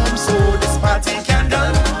rum, so this party can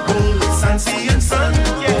done. Roll with Sansi and Sun,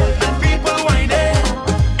 yeah, and people whining.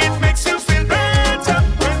 It makes you feel better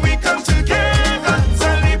when we come together.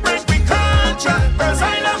 Celebrate we culture, 'cause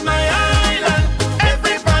I love my island.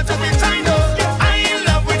 Every part of it I know, I in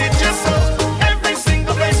love with it just so. Every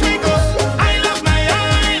single place we go, I love my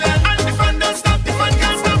island. And the fun don't stop, the fun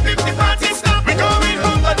can't stop if the party stop. We going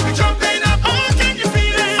home but we jumping up, oh can you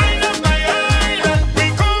feel it? I love my island, we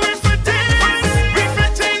going for days. We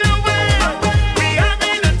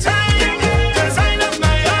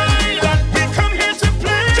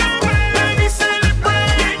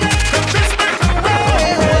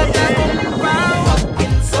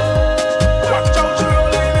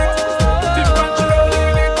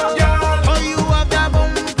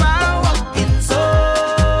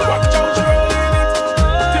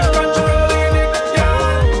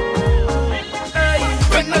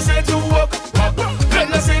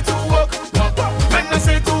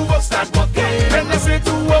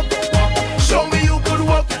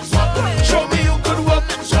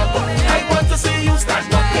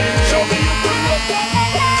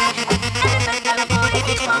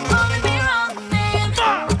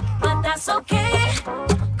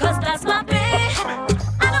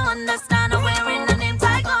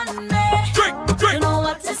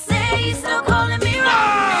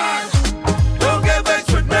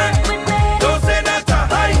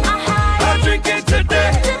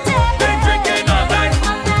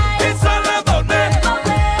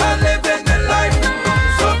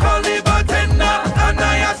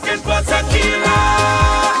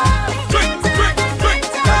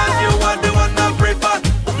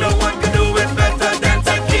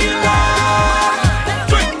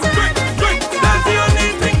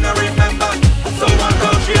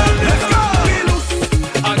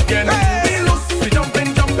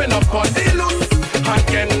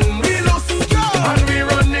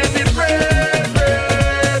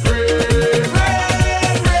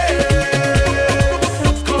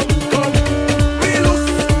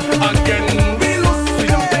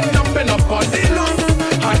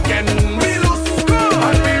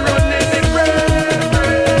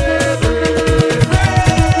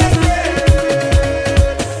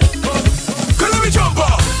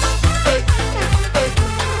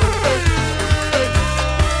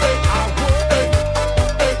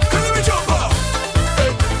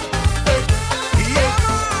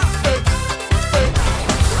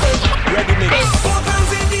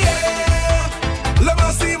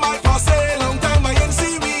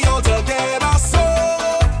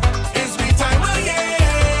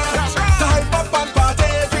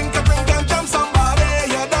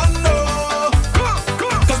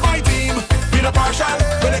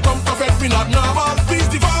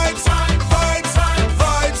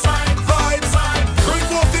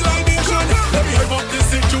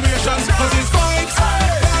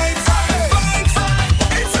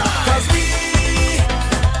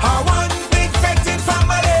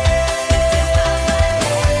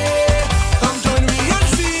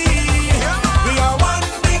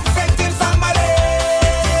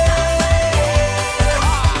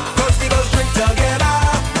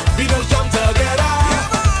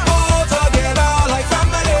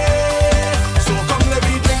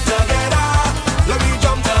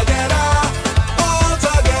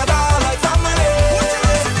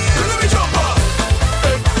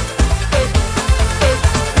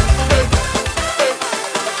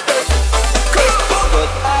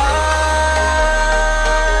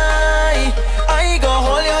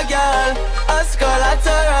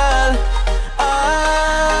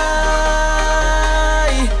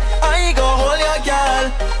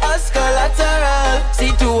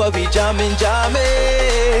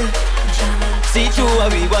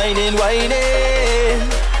whining, whining.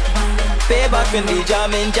 Pay back when we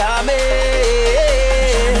jamming.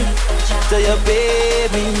 To your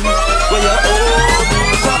baby, when you hold me.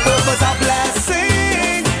 The purpose of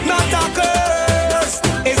blessing, not a curse.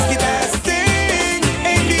 It's the best thing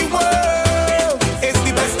in the world. It's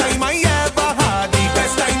the best time I ever had. The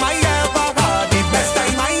best time I ever had. The best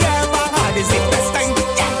time I ever had. It's the best time.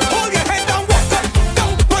 Yeah. Hold your head down, walk up,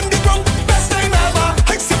 down on the ground. Best time ever.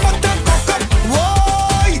 I see what them cock up.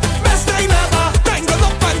 Whoa, best time ever. Tangle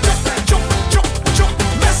up and jump.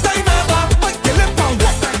 Best time ever. Bite your lip and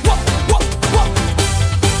walk.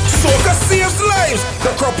 Soca saves lives,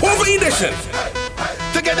 the Crop-Over edition.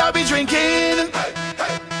 Together we drinking,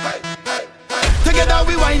 together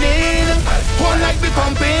we whining, one night we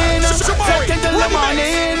pumping, set until the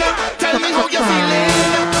morning. Tell me how you feeling.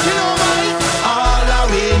 You know why? All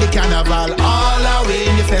away in the carnival, all away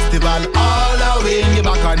in the festival, all away in the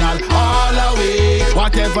bacchanal, all away.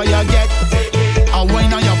 Whatever you get, a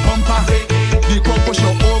wine on your bumper. The crowd push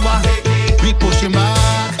you over, we push him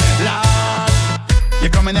back. Lord, you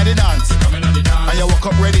coming at the dance, and you walk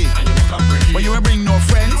up ready. But you ain't bring no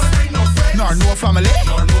friends, nor no family.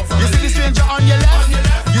 You see the stranger on your left,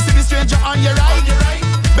 you see the stranger on your right.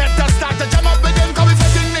 Better start to jam up with them, cause we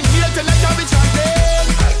fighting in here till like we chanting.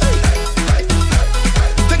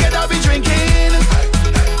 Together we drinking,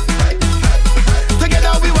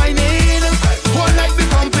 together we whining, one night we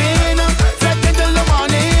pumping, fret until the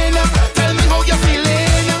morning. Tell me how you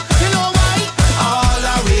feeling. You know why? All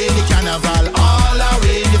away in the carnival, all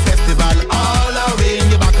away in the festival, all away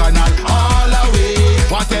in the bacchanal, all away.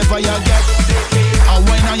 Whatever you get, a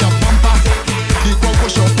wine on your bumper. The crowd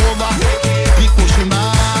push you over, we push him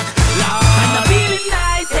back. And I'm feeling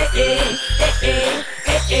nice,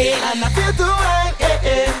 And I feel too right,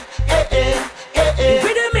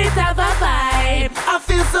 Rhythm is have a vibe. I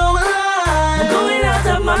feel so alive. I'm going out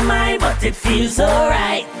of my mind, but it feels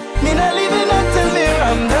alright. Me not living up till me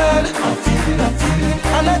I'm done. I'm feeling.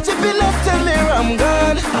 I'm not chipping up till me I'm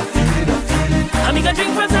gone. I'm feeling. I'm gonna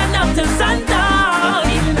drink from sun up till sundown.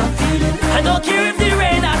 I'm feeling. I don't care if the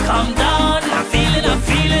rain I come down. I'm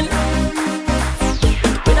feeling.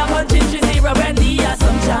 With a bunch of zero brandy or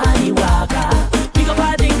some Johnny Walker. We go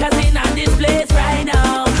party casino on this place right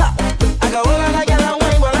now. I got all of that gal and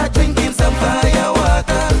wine while I drinking some fire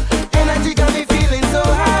water. Energy got me feeling so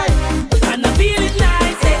high. And I'm feeling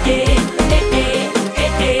nice,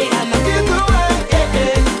 And I feel too right,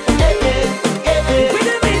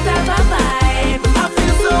 Rhythm is have a vibe. I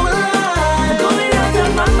feel so alive. I'm going out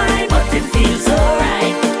of my mind, but it feels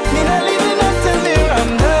alright. Me not living up till me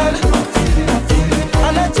I'm done.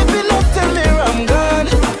 I'm not chipping up till me I'm gone.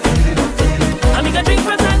 I'm gonna drink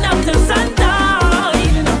from sun up till sundown.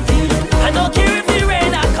 I don't care if the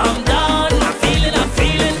rain I come down. I'm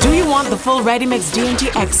feeling. Do you want the full Ready Mix DMT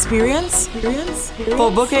experience?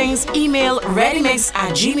 For bookings, email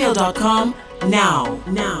readymix@gmail.com now.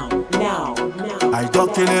 I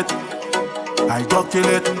ducking it, I ducking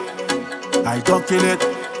it, I ducking it,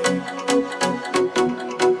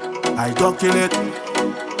 I ducking it,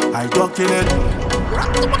 I ducking it.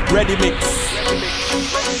 Ready Mix.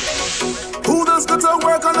 Who does go to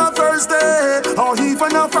work on a Thursday or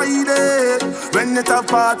even a Friday when it have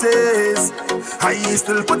parties? I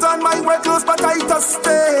still put on my work clothes but I just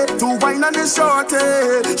stay to wine on the shorty.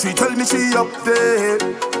 She tell me she up there.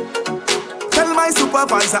 Tell my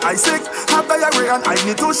supervisor I sick, have diarrhea and I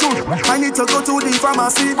need to shoot. I need to go to the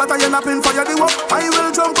pharmacy but I end up in fire the work. I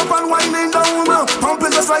will jump up and whining down,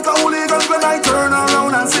 pumping just like a hooligan when I turn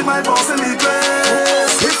around and see my boss in the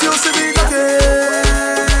place. If you see me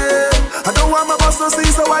again, I don't want my boss to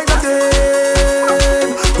see, so I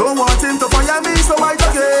again. Don't want him to fire me, so I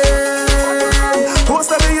again.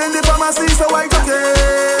 Post me in the pharmacy, so I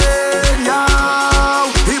again. Yeah.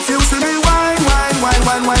 If you see me wine,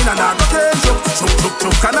 and I again,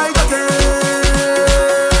 choke, and I again.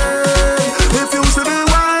 If you see me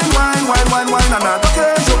wine, and I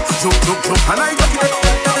again, choke, and I again.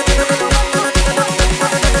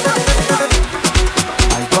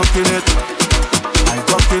 I ducking it, I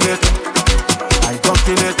ducking it, I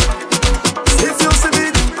ducking it. If you see me,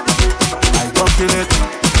 I ducking it,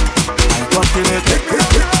 I ducking it.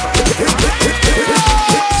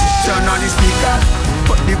 turn on the speaker,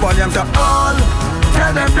 put the volume to all.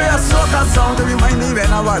 Tell them play a soca song to remind me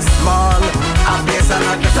when I was small. I bass and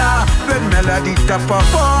a guitar with melody to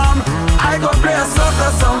perform. I go play a soca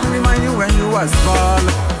song to remind you when you was small.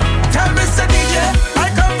 Tell Mr. DJ, I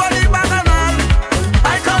come for the bacchanal.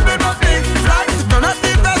 I come with my big flag to turn up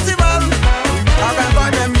the festival. I remember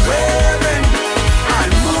them waving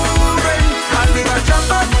and moving, and we gonna jump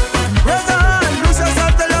up, raise our hand, lose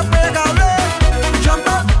yourself till you break away. Jump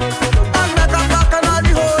up.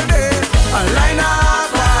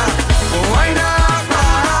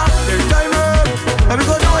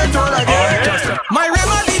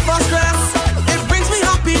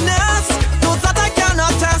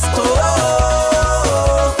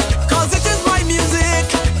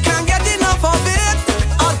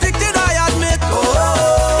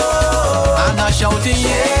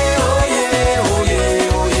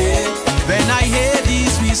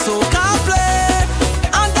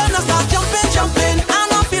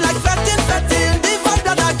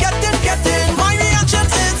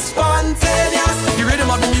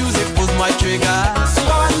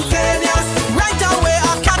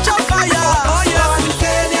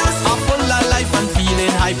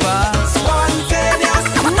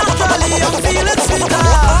 Finally I'm feeling sweeter.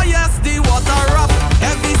 Oh yes, the water rough.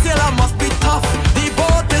 Every sailor must be tough. The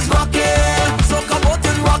boat is rocking, soca boat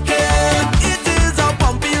is rocking. It is a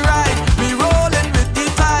bumpy ride. We rolling with the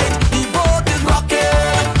tide. The boat is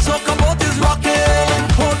rocking, soca boat is rocking.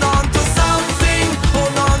 Hold on to something,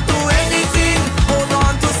 hold on to anything. Hold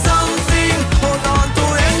on to something, hold on to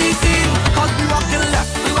anything. 'Cause we rocking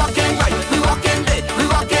left, we rocking right, we rocking day, we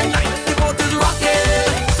rocking night. The boat is rocking,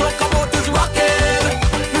 soca boat is rocking.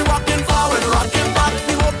 We rocking forward, rocking back.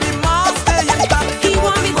 We hope the mast stay intact. The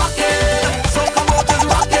boat is rocking, soca boat is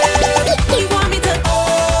rocking. He want me to.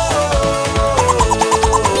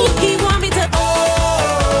 He want me to.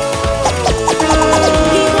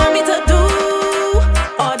 He want me to do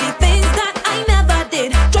all the things that I never did.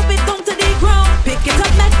 Drop it down to the ground, pick it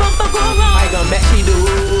up, make bumper go wrong. I gon' make she do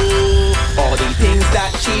all the things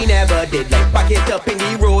that she never did, like back it up in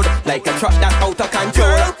the road, like a truck that's out of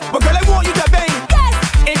control. But girl, I want you to bang. Yes.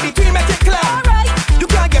 In between, make it clear. Alright. You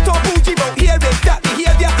can't get on bougie, but here is that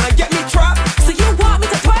behavior and get me trapped. So you want me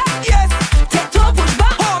to twerk? Yes. Take your push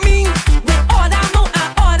back. Oh, me. With all that mouth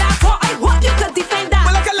and all that talk, I want you to defend that.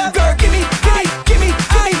 Well, like a love girl, give me, yeah, give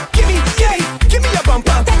me your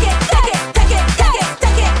bumper. Take it, take it, take it, take it,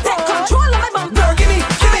 take it, take control of my bumper. Girl, give me your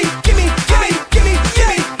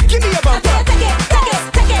bumper. Take it, take it, take it,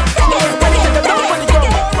 take it, take it, take it, take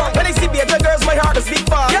it. When they see me, the girls, my heart is beat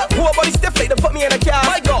fast. Who a body stiff like they put me in a car.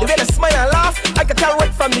 They better smile and laugh. I can tell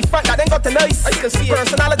right from the front that they got the nice. I can see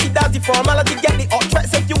personality, that's the formality. Get the hot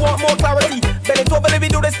threats if you want more clarity. Bend it over, let me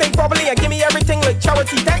do this thing properly and give me everything like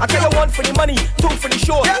charity. I tell you 1 for the money, 2 for the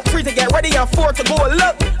show, 3 to get ready and 4 to go.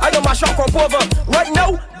 Look, I got my shot crop over. Right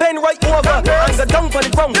now, bend right over. And go down for the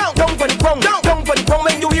ground, down for the ground, down for the ground.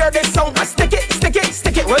 When you hear this song, I stick it right there.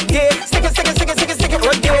 Stick it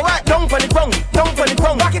right there. Right down for the ground, down for the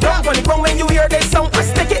ground. Back it down for the ground. When you hear this song, I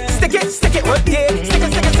stick it right there. Stick it right there.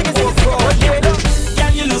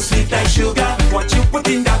 Can you look sweet like sugar? What you put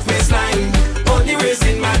in that waistline? Only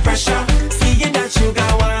raising my pressure. Seeing that sugar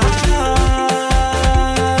wine.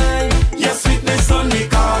 Your sweetness only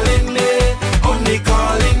calling me, only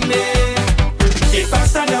calling me. If I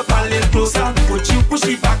stand up a little closer, would you push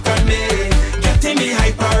it back on me? Getting me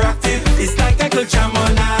hyperactive, it's like I could jam all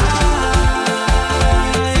night.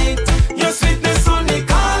 Your sweetness only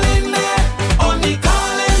calling me, only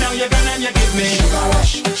calling. Now you're gonna give me sugar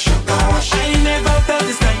rush, sugar rush. I never felt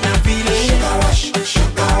this kind of feeling. Sugar rush,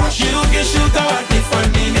 sugar rush. You get sugar at different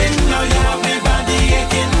meaning. Now you have me body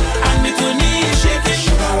aching and me to knees shaking.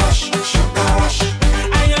 Sugar rush, sugar rush.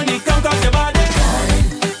 I only come 'cause your body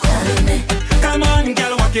calling me. Come on,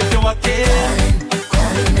 girl, walk it, you walk it.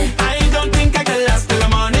 Calling me. I don't think I can last till the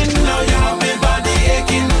morning. Now you have me body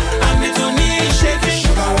aching and me to knees shaking.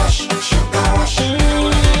 Sugar rush, sugar rush.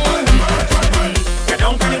 Get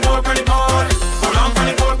down on the board, on the board. Hold on on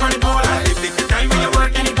the board, on the board. If the time when you're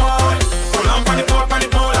working the board. Hold on on the board, on the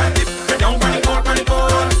board. Get down on the board, on the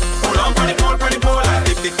board. Hold on on the board, on the board.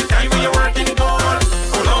 If the time when you're working the board.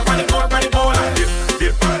 Hold on on the board, on the board. Dip,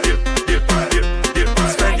 dip, dip, dip, dip, dip.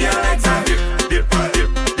 Spread your legs and dip, dip, dip,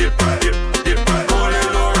 dip, dip, dip. Go a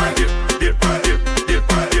little lower and dip, dip, dip, dip,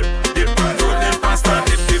 dip, dip. Go a little faster,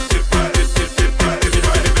 dip, dip, dip, dip, dip, dip, dip, dip.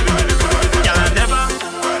 Girl,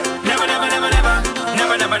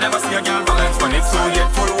 I never see a girl balance when it's so yet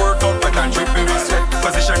full workout. I can't trip in respect.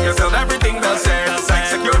 Position yourself, everything well said. Like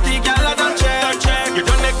security, girl, I don't check. You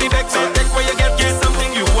don't make the vex, so take where you get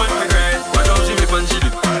something you want regret. Watch how she whip and she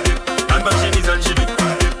dip, and back she knees and she dip.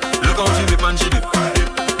 Look how she whip and she dip,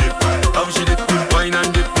 how she dip, wine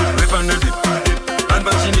and dip, whip and dip, and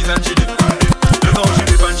back she knees and she dip. Look how she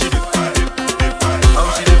whip and she dip, how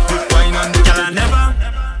she dip, wine and dip. Girl,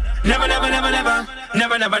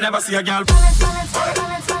 I never see a girl.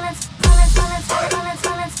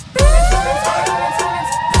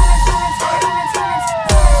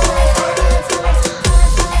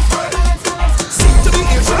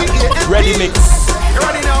 Ready mix. You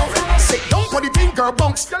ready now? Sit down for the pink girl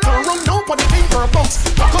bounce. Turn around down for the pink girl bounce.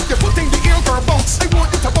 Back up your foot in the air girl bounce. I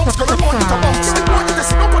want you to bounce, girl, I want you to bounce. I want you to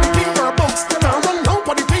sit down for the pink girl bounce. Turn around down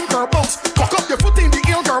for the pink girl bounce. Back up your foot in the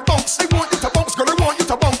air girl bounce. I want you to bounce, girl, I want you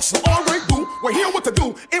to bounce. Well, alright, boo, we're here what to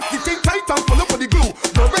do. If the thing tight and full up with the glue,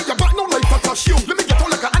 girl, bend your back no like a cashew. Let me get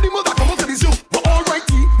on like an animal that come out to the zoo. But alright,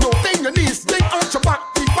 no bend your knees, then arch your back,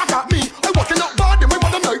 keep back at me. I walking out bad in my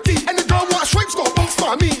mother nighty, and the girl want stripes go bounce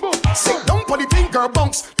for me. Sit down for the pink girl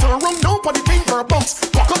bounce. Turn around now for the pink girl bounce.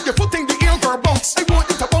 Walk up your foot in the air girl bounce. I want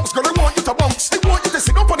you to bounce, girl, I want you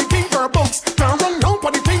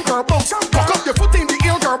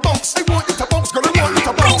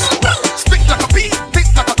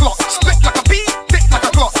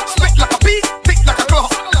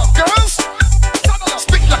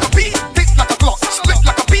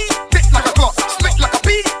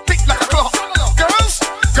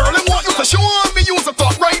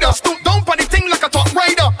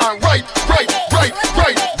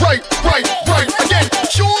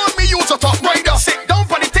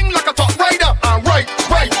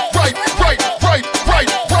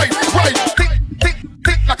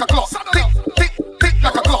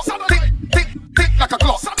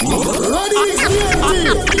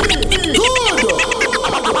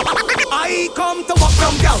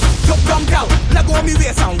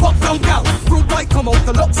down, gal. Rude boy, come out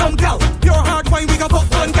to look some gal. Pure hard wine, we gon' put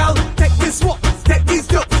one gal. Take this walk, take these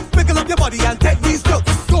jokes. Wiggle up your body and take these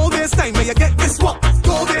jokes. Go this time where you get this walk.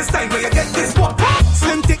 Go this time where you get this walk.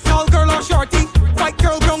 Slim, thick, tall girl or shorty. White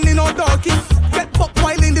girl, brown in or darky. Get buck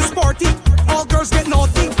while in this party. All girls get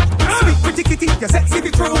naughty. Sweet pretty kitty, you sexy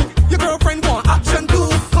be true. Your girlfriend want action too.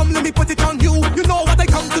 Come let me put it on you. You know what I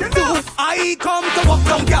come to do. I come to walk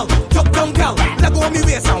down, gal. Jump down, gal. Let go of me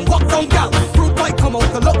waist and walk down, gal. Rude boy, come out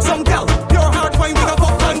to look some gal. Pure hard wine, we gon'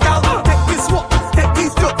 put one gal. Take this walk, take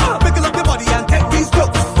these jokes. Wiggle up your body and take these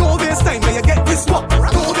jokes. Go this time where you get this walk.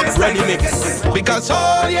 Go this time where you get this walk. Because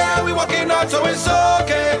oh yeah, we walking out so it's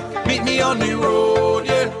okay. Meet me on the road,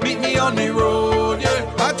 yeah. Meet me on the road,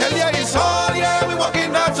 yeah. I tell ya it's all yeah, we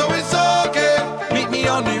walking out so it's okay. Meet me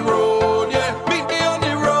on the road, yeah. Meet me on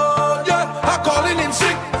the road, yeah. I'm calling in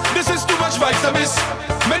sick. This is too much vibes to miss.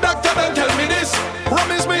 My doctor done tell me this.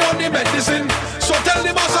 Promise me on the medicine. So tell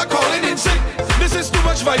the boss I'm calling in sick. This is too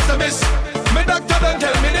much vibes to miss. My doctor done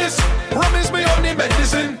tell me this. Promise me on the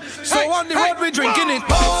medicine. So on the road we drinking it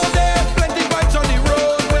all day. Plenty vibes on the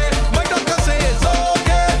roadway. My doctor say it's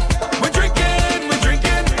okay. We're drinking, drink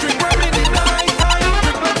early in the night time.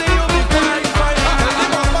 Drink plenty, you'll be fine. Tell the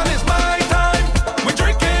boss man it's my time. We're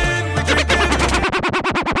drinking.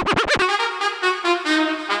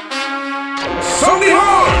 Sunday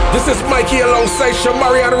home. This is Mikey alongside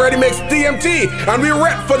Shamari on Ready Mix DMT, and we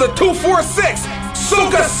rep for the 246.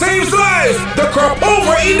 Soca Saves Lives, the Crop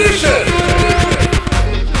Over Edition.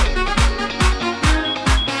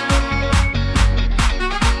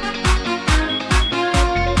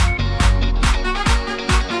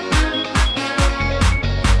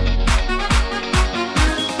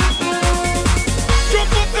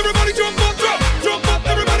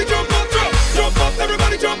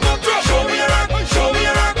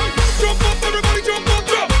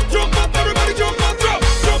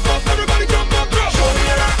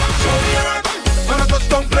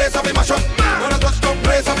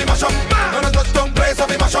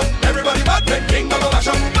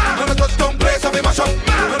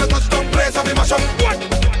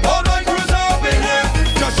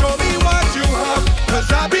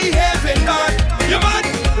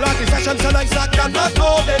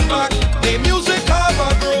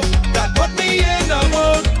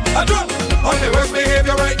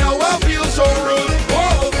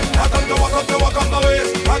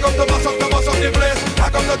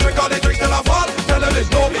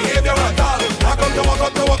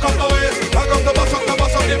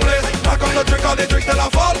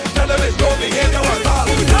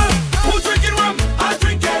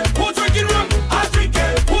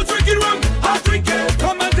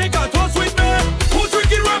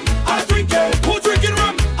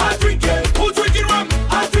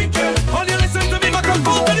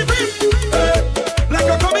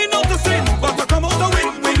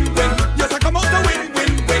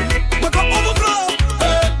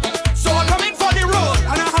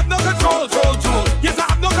 Yes, I have no control. Yes, I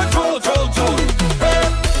have no control.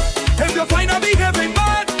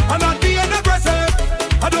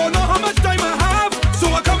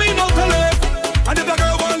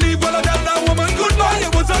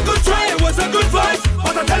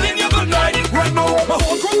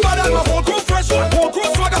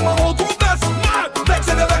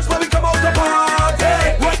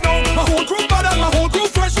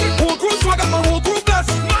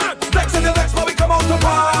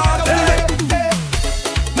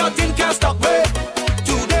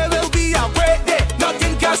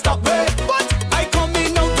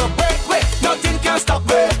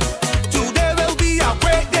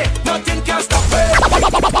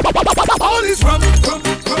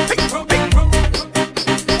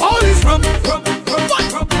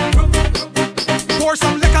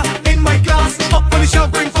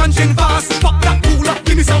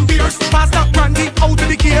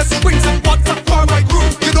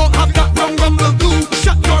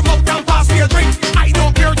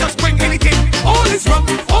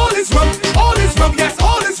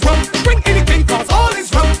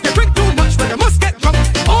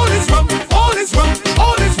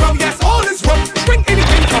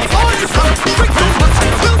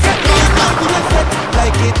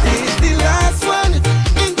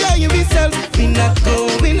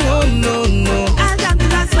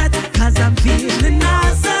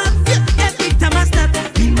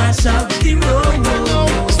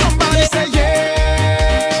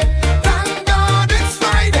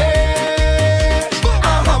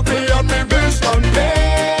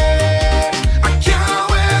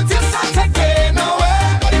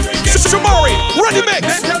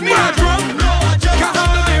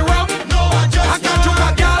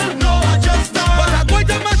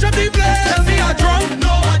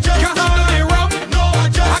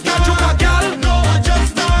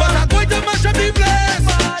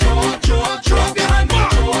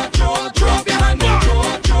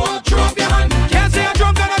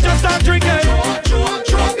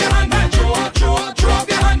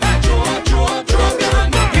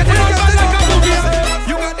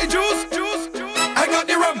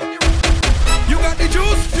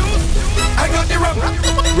 got the rum.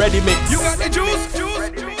 Ready mix. You got the juice.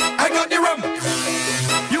 I got the rum.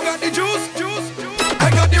 You got the juice. I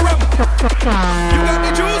got the rum. You got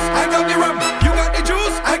the juice. I got the rum. You got the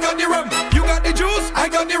juice. I got the rum. You got the juice. I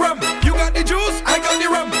got the rum. You got the juice. I got the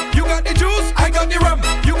rum. You got the juice. I got the rum.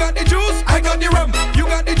 You got the juice. I got the rum. You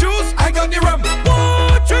got the juice. I got the rum.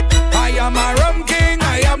 Watch it. I am a rum king.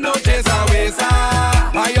 I am no chaser waster.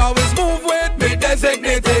 I always move with me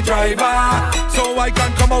designated driver, so I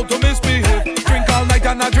can come out to misbehave. Drink all night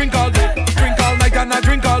and I drink all day. Drink all night and I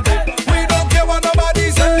drink all day. We don't care what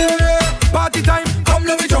nobody say. Party time, come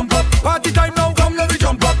let me jump up. Party time now, come let me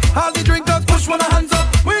jump up. All the drinkers push one hands up.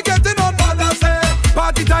 We getting on bad say.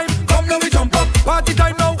 Party time, come let me jump up. Party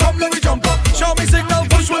time now, come let me jump up. Show me signal,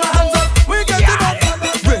 push one hands up. We getting on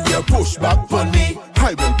bad. When you push back on me,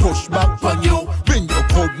 I will push back on you. When you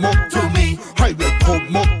come up to me, I will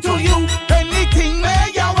come up to you. Anything where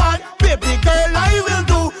you want, baby girl, I will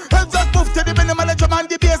do. And just move to the minimum and the drum and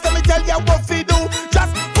the bass. Let me tell you what we do.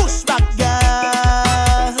 Just push back,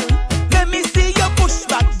 girl. Let me see you push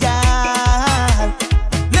back, girl.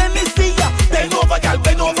 Let me see you bend over, girl,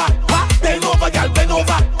 bend over. Bend over, girl, bend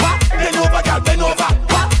over. Bend over, girl, bend over.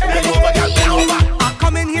 Bend over, girl, bend over. I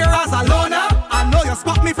come in here as a loner. I know you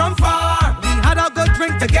spot me from far. We had a good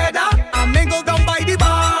drink together and mingled down by the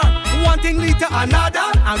bar. One thing lead to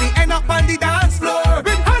another, and we end up on the dance floor.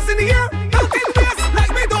 With hands in the air, helping this like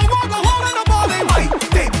we don't want to hold on the ball. I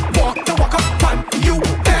did want to walk up on you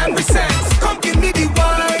every sense. Come give me the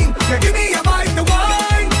wine, yeah, give me a bite the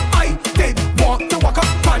wine. I did want to walk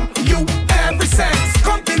up on you every sense.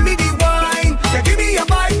 Come give me the wine, yeah, give me a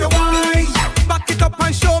bite the wine. Back it up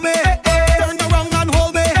and show me. Turn around and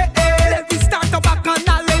hold me. Let me start the back and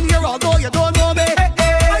I'll in here, although you don't know me.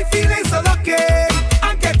 I feeling so lucky.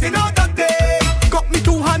 I'm getting out of day. Got me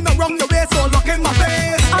two hands around your waist, so look in my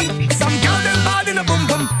face. And some girl them bad in a boom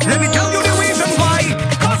boom. Let me tell you the reason why.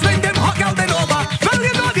 Cause when them hot girl then over, well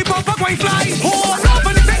you know the pump going fly. Oh,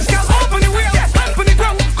 open the fence, girl, open the wheel, open the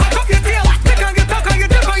ground, cock up your tail, take on your tuck on your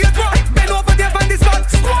dip on your throat. Bend over there on this spot,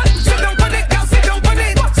 squat. Sit down on it, girl, sit down on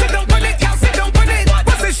it. Sit down on it, girl, sit down on it.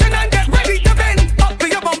 Position and get ready to bend. Up to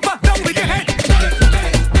your bumper, down with your head.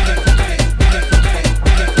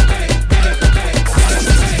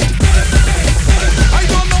 I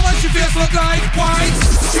don't know what she feels look like. Why?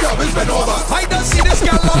 She always been over. I don't see this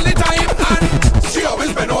girl all the time, and she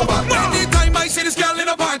always been over. Anytime I see this girl in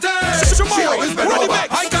a party, she always been over.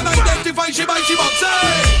 I can identify she by she boxy.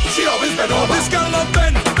 She always been over. This girl love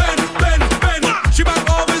bend. She back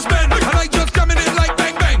always bend, and I just jamming it like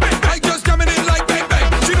bang bang. I just jamming it like bang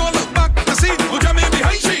bang. She don't look back to see who jamming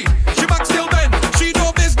behind she. She back still bend. She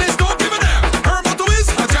no business, don't give a damn. Her motto is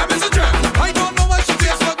a jam is a jam. I don't know what she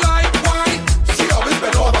feels look like. Why? She always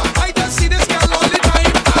been over. I just see this girl all the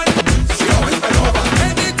time, and she always been over.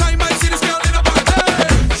 Anytime I see this girl in a party,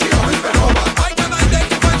 she always been over. I can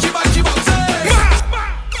identify she by she boxy.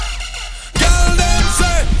 Girl them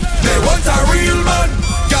say they want a real man.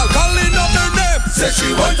 Girl calling up her name, say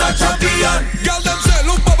she want a champion. Girl them say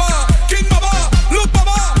look baba, king baba, look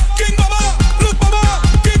baba, king baba, look baba,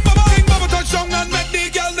 king baba. King baba touch down and make the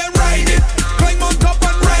girl them ride it. Climb on top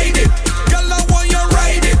and ride it. Girl I want you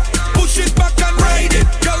ride it. Push it back and ride it.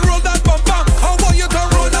 Girl roll that bumper. I want you to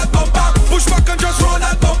roll that bumper. Push back and just roll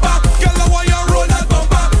that bumper. Girl I want you roll that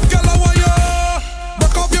bumper. Girl I want you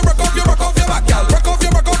rock off your back, girl. Rock off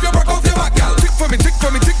your back, girl. Tick for me, tick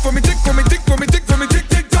for me, tick for me, tick for me, tick for me, tick for me, tick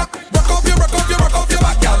tick tock. Rock off your back, girl. Rock off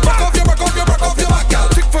your back, girl.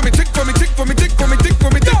 Tick for me, tick for me, tick for me, tick for me, tick for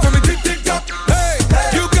me, tick for me, tick tick tock. Hey,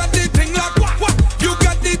 you got the thing locked. You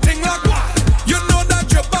got the thing locked. You know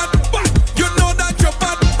that you're bad. You know that you're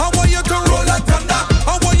bad. I want you to roll like thunder.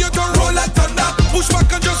 I want you to roll like thunder. Push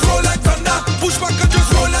back and just roll like thunder. Push back and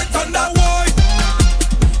just roll like thunder. Why?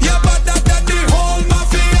 You're better than the whole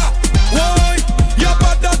mafia. Why? You're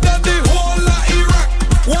better than the whole of Iraq.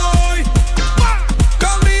 Why?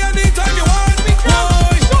 Call me anytime you want.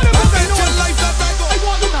 Why? I bet your life that I go. I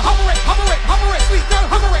want you to hover it, sweet girl,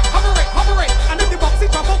 hover it. And if the box is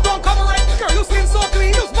drop out, don't cover it. Girl, you skin so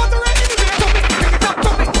clean, use butter it. Pick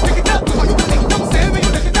it up, Why you think don't say when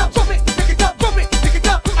you pick it up? Drop it, pick it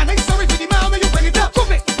up. And I'm sorry for the man when you bring it up.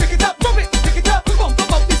 Drop it, pick it up. Bump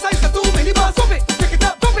about the size of too many bars. Drop it, pick it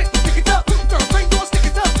up. Girlfriend, don't stick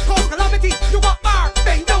it up. Cause calamity, you are R,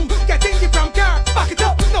 bang down. Get in the brown car, back it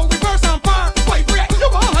up. No reverse on fire. Vibrate, you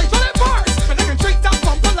got high for that bars. But I can treat that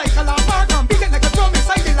bumper like a lamar. Come beat it like a drum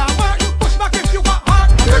inside the lamar. Push back if you got hard.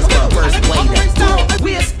 First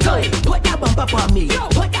waist time. Put that bump up on me.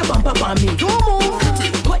 Put that bump up on me. Don't move.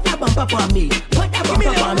 Put that bump up on me. Put that bump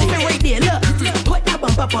up on me. Right there, look. Put that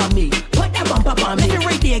bump up on me. Put that bump up on me.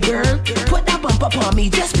 Right there, girl. girl. Put that bump up on me,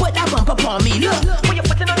 just put that bump up on me. Look. When you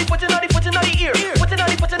putting on the ear, putting on the ear. When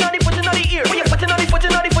you putting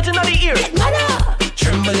on the ear.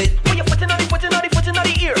 Tremble it. When you putting on the ear, putting on the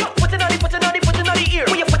ear.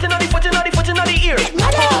 When you putting on the ear.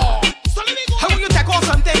 How will you take off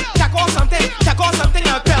something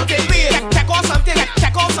and belt it, babe? Take off something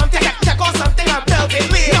and belt it,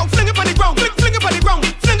 babe. Now fling it on the ground, fling it on the ground,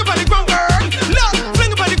 girl. Look,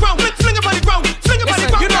 fling it on the ground, fling it on the ground,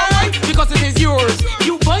 You know why? Because it is yours.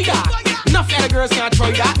 You buy that. Enough other girls can't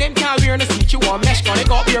try that. Them can't wear in the street. You want mesh, gonna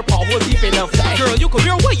go up your paw hole deep enough that. Girl, you could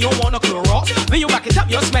wear what you don't want no Clorox. When you back it up,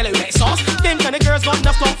 you smell it like sauce. Them kind of girls got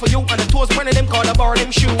enough talk for you, and the toes burning them call a bar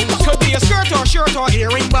them shoes. Could be a skirt or shirt or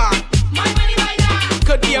earring bar. My money buy that.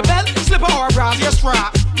 Could be a belt, slipper or a brassiere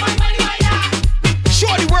strap. My money buy that.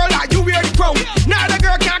 Show the world that you wear the crown. Now the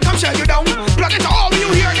girl can't come shut you down. Plug it to all when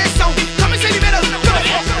you hear this sound. Come and say the middle. Go.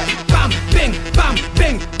 Bam, bing, bam,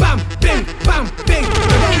 bing, bam, bing, bam, bing.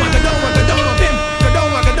 Go down, bim. Go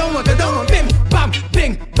down, bim. Bam,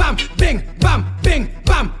 bing, bam, bing, bam, bing,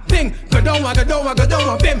 bam, bing. Go down,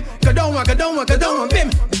 bim. Go down,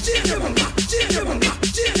 bim.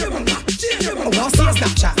 I want some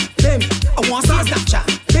Snapchat, bim. I want some Snapchat,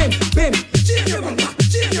 bim, bim.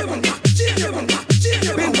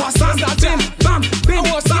 Bim, want some Snapchat, bam, bim. I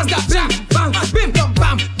want some Snapchat, bam, bim, bam,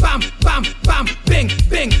 bam, bam, bam, bing,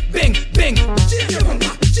 bing, bing, bing.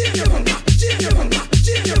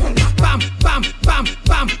 Bam, bam, bam,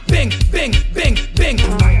 bam, bing, bing, bing, bing.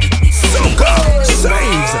 Soca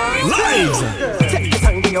saves lives. Take your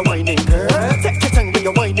time when you're whining, girl. Take your time when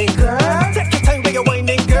you're whining, girl. Take your time when you're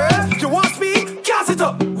whining, girl. You want speed? Gas it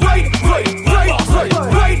up. Right.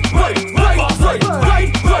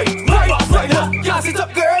 Gas it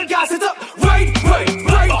up, girl. Gas it up. Right.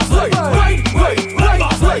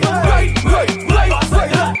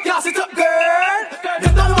 Gas it up, girl.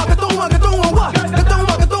 Get down, what?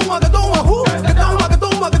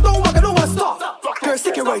 Stop. Girl,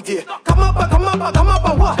 stick it right there. Come up, what? Come up,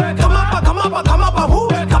 who?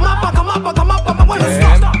 Come up, what?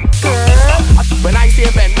 Stop. When I say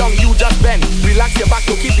bend down, you just bend. Relax your back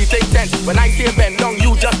to keep the thing tense. When I say bend down,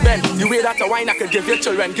 you just bend. You wear that a wine I could give your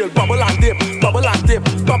children. Girl, bubble and dip, bubble and dip,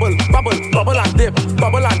 bubble and dip,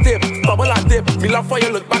 bubble and dip. Me love for you,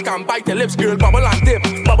 look back and bite your lips, girl. Bubble and dip,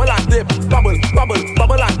 bubble and dip, bubble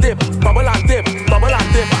and dip, bubble and dip.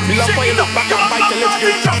 Me love for you, look back and bite your lips,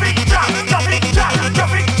 girl. Traffic jam.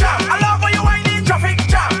 I love when you whining. Traffic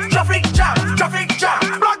jam.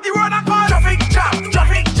 Block the road and call. Traffic jam.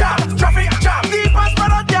 Deep as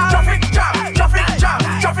brother jam. Traffic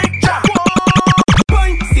jam.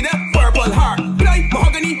 Boy, see that purple heart, bright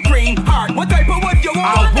mahogany green heart. What type of wood you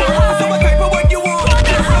want? So what type of wood you want?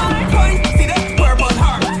 Boy, see that purple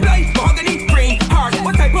heart, bright mahogany green heart.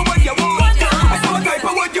 What type of wood you want? I saw what type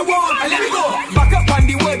of wood you want. And let me go back up on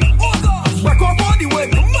the wood, back off on the wood.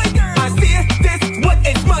 And say this wood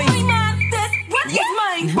is mine.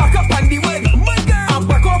 Back up on the wood, and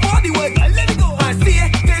back off on the wood. And let me go and say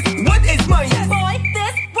this wood is mine.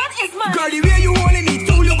 Girl, the way you holding me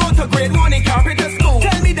too, you go to grade 1 in carpenter school.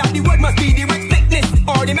 Tell me that the wood must be the right thickness,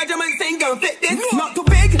 or the measurements ain't gonna fit this. Not too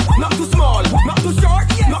big, not too small, not too short,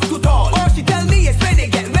 not too tall. Or she tell me it's when they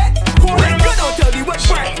get wet. Pour it good, I'll tell you what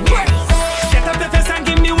breath. Get up the fence and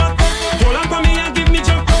give me one. Hold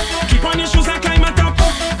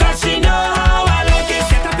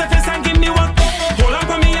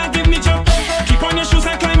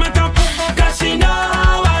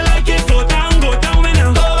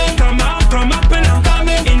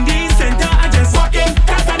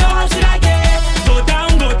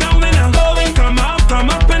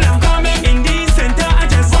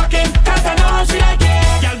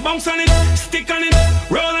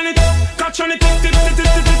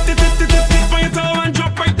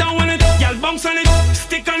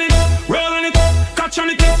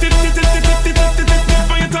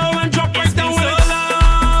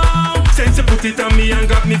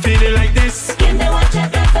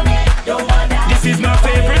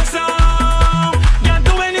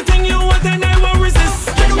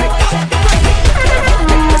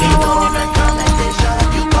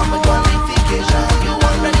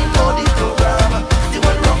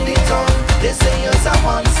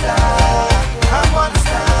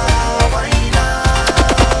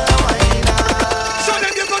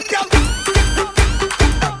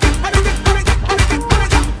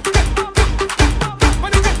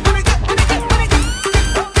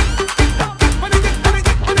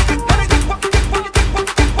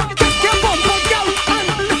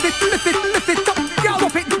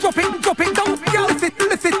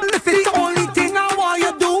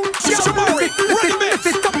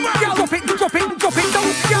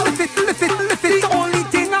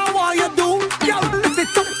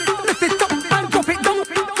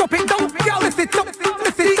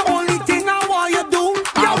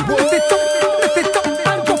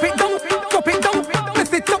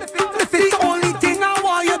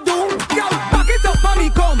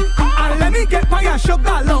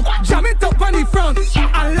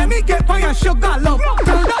me get by a sugar lump.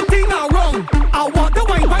 Turn that thing around. I want the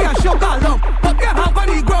wine by a sugar lump. Put your hand on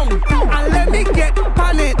the ground and let me get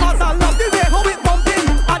on it. Cause I love the way how it bumping.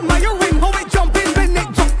 Admiring how it jumping. When it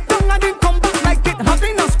jump down and then come back like it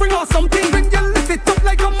having a spring or something. When you lift it up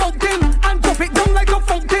like a mountain and drop it down like a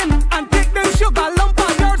fountain. And take them sugar lump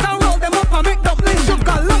and yours and roll them up and make dumplings.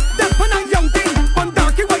 Sugar lump, them when I'm young thing. One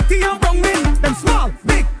darky, whitey and brown men. Them small,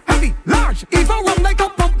 big, heavy, large, even run like a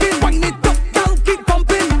pumpkin. Wine it up, y'all keep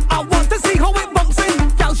pumping. I want to see how it bouncing.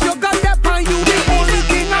 Y'all sugar that pan you. The only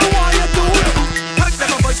thing I want you to do. Touch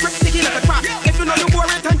them a boy, strip, sticky like a trap. If you know you bore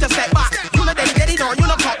it, turn just step back. You know then get it or you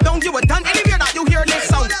know top down. You were done anywhere that you hear this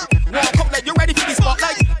sound. Walk up like you ready for the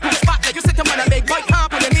spotlight. Push back like you sit on a big bike.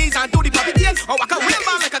 Hop on your knees and do the puppy tail. Or walk a real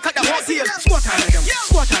man like a cut the horse heel. Squat on it down,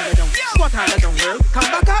 squat on it down, squat on it down, girl. Come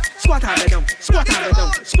back up, squat on it down, squat on it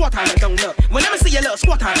down, squat on it down, look. Whenever see you look,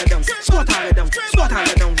 squat on it down, squat on it down, squat on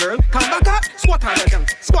it down, girl. Come back up, squat on it down,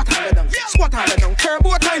 squat on it down, squat on it down.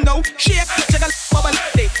 Turbo time now, shake, jiggle, bubble,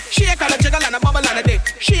 dick. Shake and a jiggle and a bubble and a dick.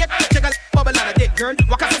 Shake, jiggle, bubble and a dick, girl.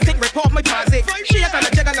 Walk up and stick, rip off my pansy. Shake and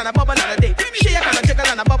a jiggle and a bubble and a dick. Shake and a jiggle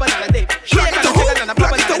and a bubble and a dick. Shake and a jiggle and a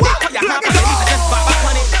bubble and a dick. Put your hand on your knees and just back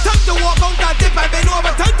on it. Time to walk out and dip and bend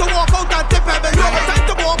over. Time to walk out and dip and bend over. Time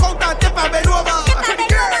to walk out and dip and bend over.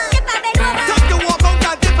 Time to walk out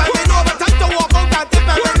and dip and bend over. Time to walk out and dip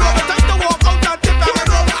and bend over. Time to walk out and dip and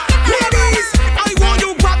bend over. Ladies, I want you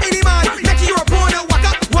grab any man. Make your opponent walk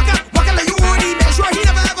up like you own him. Make sure he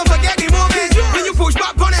never ever forget the moment when you push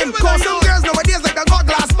back on him. Cause some girls nowadays like they got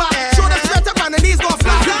glass back. Show them straight up and the knees go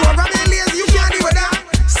flat. You go running lazy, you can't do that.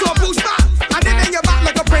 So push back and then bend your back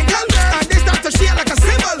like a Pringle. And they start to shake like a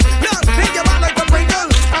cymbal. Look, bend your back like a Pringle.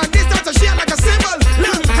 And they start to shake like a cymbal.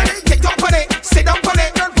 Look, and then kick up on it, sit down on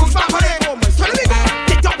it, girl, push back on it. So let me go.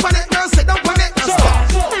 Kick up on it, girl, sit down on it.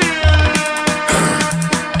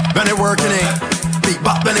 When they working it, beat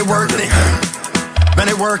bop when they working it. When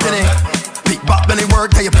they working it, beat bop when they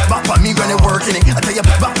work. Tell you bop on me when they working it. I tell you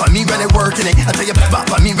bop on me when they working it. I tell you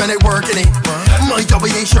bop on me when they working it. My job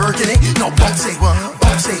ain't shirking it. No bounce it,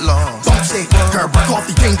 bounce it, bounce it. Girl, break off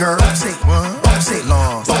the thing, girl. Bounce it, bounce it,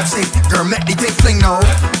 bounce it. Girl, make the thing fling now.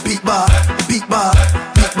 Beat bop, beat bop,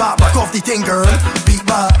 beat bop. Break off the thing, girl. Beat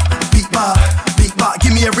bop, beat bop.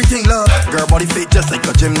 Give me everything, love. Girl, body fit just like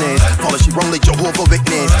a gymnast. Follow she wrong like Jehovah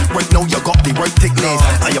Witness. Right now you got the right thickness,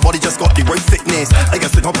 and your body just got the right fitness. I can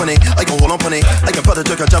stick up on it, I can hold on on it. I can put a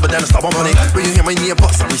jerk, a jab it down and stop on it. When you hear my knee,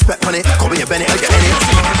 put some respect on it. Call me a Bennett, I get in it.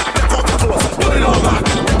 Take off the clothes, put it on back.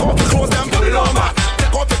 Take off the clothes, then put it on back.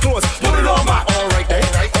 Take off the clothes, put it on back. Alright then,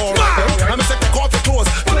 alright then. Let me say take off the clothes,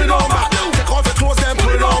 put it on back. Take off the clothes, then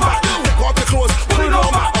put it on back. Take off the clothes, put it on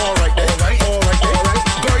back. Alright then, alright then.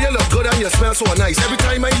 Girl, you look good and you smell so nice. Every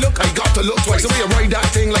time I look, I got to look twice. The way you ride that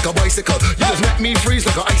thing like a bicycle, you just make me freeze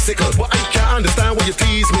like an icicle. But I can't understand why you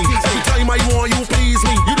tease me. Every time I want you please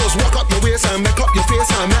me, you just walk up your waist and make up your face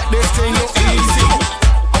and make this thing look easy.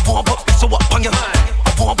 I want up, so up on your hand.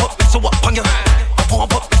 I want up, so up on your hand. I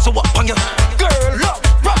want up, so up on your hand. Girl, look,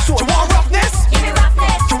 rough. You want roughness? Give me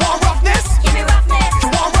roughness. You want roughness? Give me roughness. You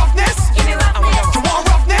want roughness? Give me roughness. You want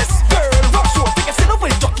roughness? Girl, rough. So take a sit over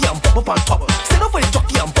the jockey and bump up on top. Sit over the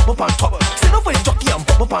jockey and bump up on top. Sit over the jockey and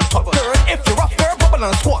bump up on top. Girl, if you're rough, girl, bubble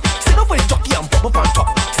and squat. Sit over the jockey and bump up on top.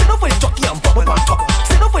 Sit over the jockey and bump up on top.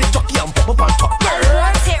 Sit over the jockey and bump up on top. Girl,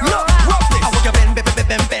 look, roughness. I want you bend, bend, bend,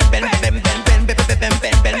 bend, bend, bend, bend, bend, bend, bend, bend,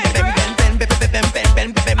 bend, bend, bend.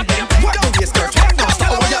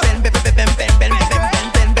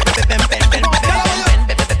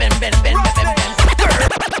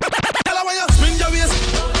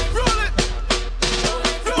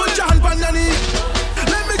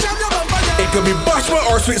 Could be bashment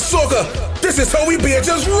or sweet soca. This is how we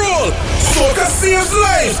Bajans roll. Soca saves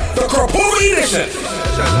lives. The Crapova edition.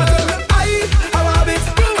 I have a habit,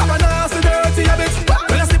 have a nasty dirty habit.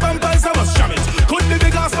 When I slip on pants, I must jam it. Could be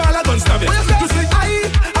big or small, I gon' stab it. You see,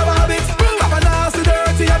 I have a habit, have a nasty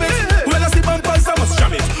dirty habit. When I slip on pants, I must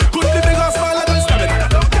jam it. Could be big or small, I gon' stab it.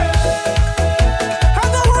 And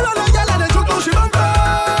the whole of the girl and the joke now she bumper.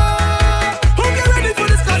 Who get ready for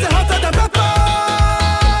this? 'Cause it's hotter than pepper.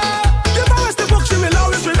 She will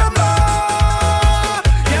always remember.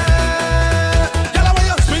 Yeah, girl, I want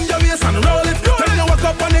you spin your waist and roll it. Then you walk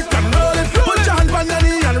up on it and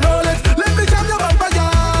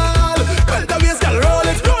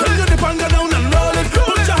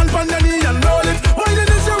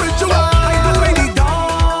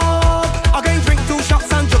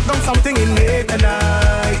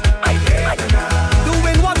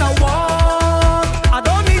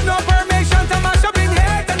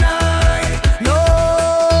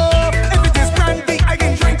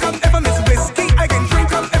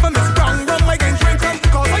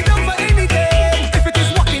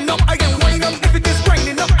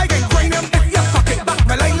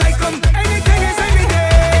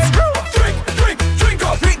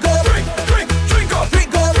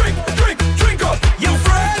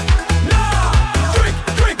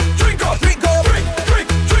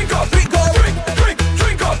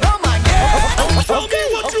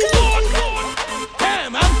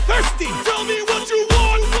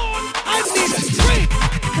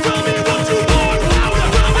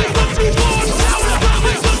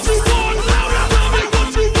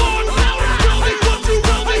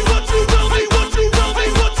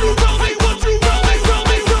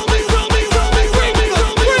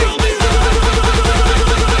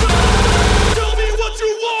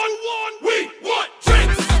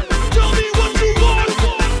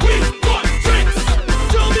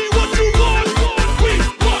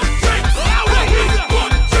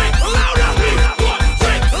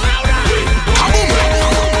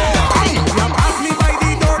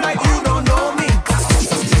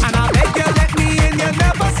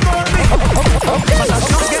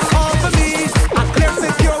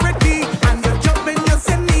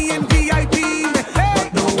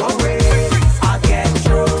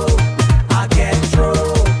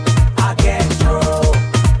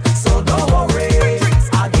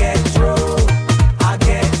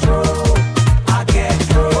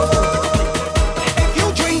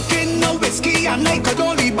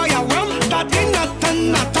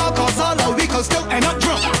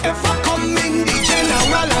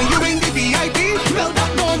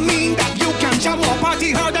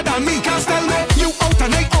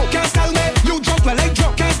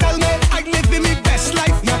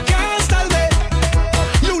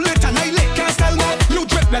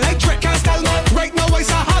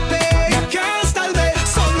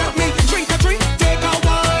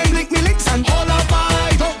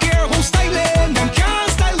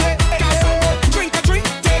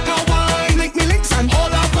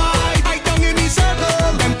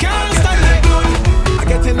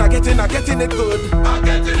getting it good. I'm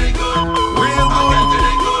getting it good. Real good.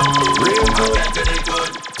 Real good.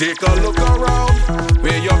 Take a look around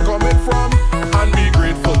where you're coming from and be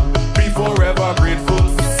grateful. Be forever grateful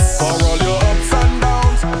for all your ups and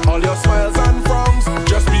downs, all your smiles and frowns.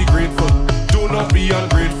 Just be grateful. Do not be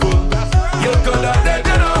ungrateful. You could have dead,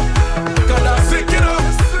 you know. Could have sick, you know.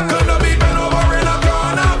 Could have been bent over in a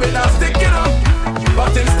corner with a stick, you know.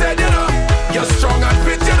 But instead, you know, you're strong and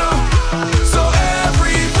fit, you know. So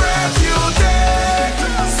every breath you take,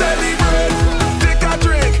 celebrate. Take a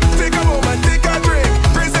drink, take a moment, take a drink.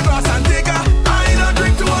 Raise a glass and take a. I don't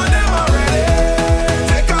drink to one them already.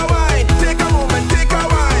 Take a wine, take a moment, take a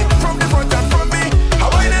wine. From the front and from me, I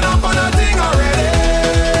wind it up on a thing already.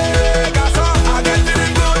 Got some, I get to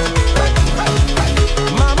it good.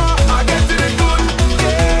 Mama, I get to it good.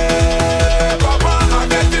 Yeah, Papa, I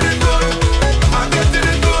get to it good. I get to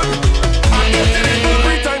it good. I get to it good.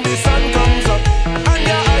 Every time the sun comes up and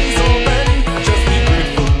your eyes open, just be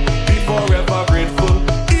grateful. Be forever grateful.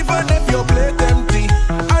 Even if your plate empty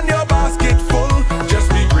and your basket full, just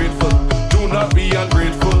be grateful. Do not be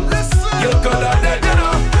ungrateful. You could have dead, you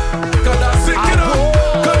know. Could have sick, you know.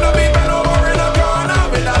 Could have been bent over in a corner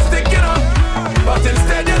with a stick, you know. But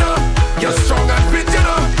instead, you know, you're strong and fit, you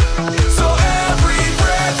know. So every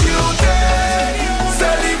breath you take,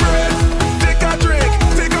 celebrate. Take a drink,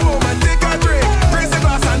 take a moment, take a drink. Raise the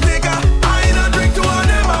glass and take a. I don't drink to one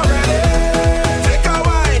them already. Take a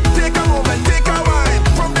wine, take a moment, take a wine.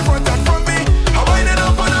 From the front and from me, I wind it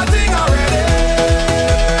up on a thing already.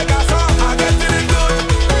 Got some, I get to it good.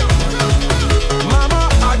 Mama,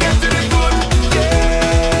 I get to it good.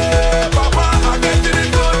 Yeah, Papa, I get to it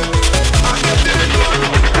good. I get to it good.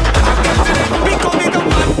 I get to it good. We call it a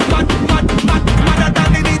madder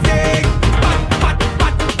than anything.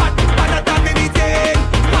 Madder than anything.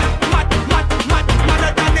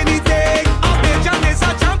 Madder than anything. Our Belgian is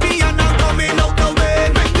a champion and coming out the win.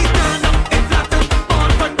 Make me turn up, it flatten.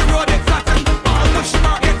 All from the road, it flatten. All the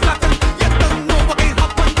sugar, it flatten. You don't know what can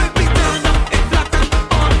happen. Make me turn up, it flatten.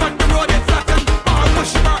 All from the road, it flatten. All the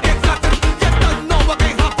sugar, it flatten. You don't know what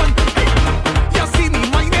can happen. You see me,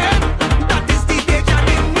 my man? That is the Belgian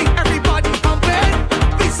in me. Everybody pumping.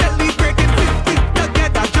 We celebrating 50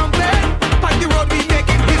 together jumping. On the road we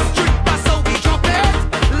making history. That's how we jump it.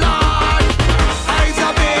 Lord, I's a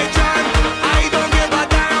Belgian. I don't give a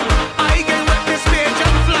damn. I can rep this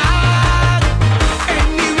Belgian flag.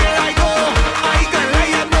 Anywhere I go, I can let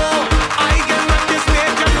you know. I can rep this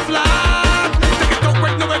Belgian flag. Take it out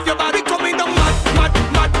right now if your body coming down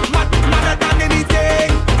madder than anything.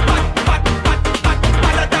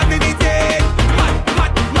 Madder than anything.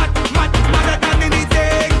 Madder than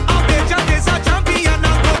anything. Our Belgian is a champion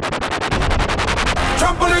and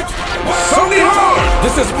Trample it. Sunday hard.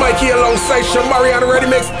 This is Mikey alongside Shamari on Ready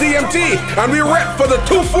Mix DMT, and we rep for the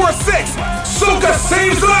 246. Soca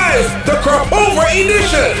Saves Lives, the Crop-Over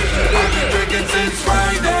edition. I've been drinking since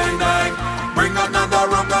Friday night. Bring another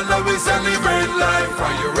rum and let we celebrate life.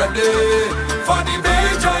 Are you ready for the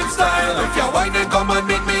Belgian style? If you're whining, come and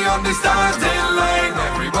meet me on the starting line.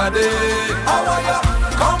 Everybody, how are ya?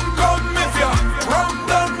 Come, if you're rum,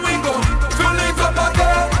 then we go. Fill it up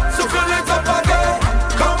again, so fill it up again.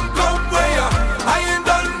 Come, where ya? I ain't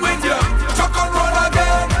done with ya. Chuck and roll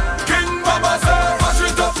again. King Baba say, mash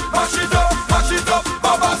it up, mash it up, mash it up.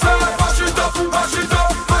 Baba say, mash it up, mash it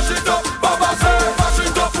up, mash it up. Baba say, mash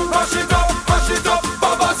it up, mash it up, mash it up.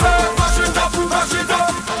 Baba say, mash it up, mash it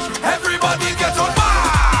up. Everybody get on board.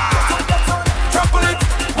 Trample it,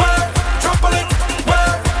 well, trample it,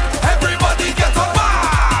 well. Everybody get on board.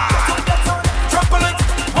 Trample it,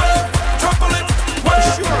 well, trample it, well.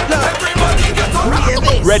 Everybody get on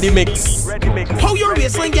board. Ready Mix. how your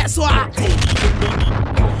waistline get so active.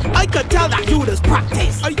 I could tell that you just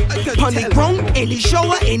practice. On the ground, in the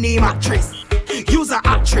shower, in the mattress. You's an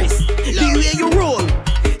actress. The way you roll,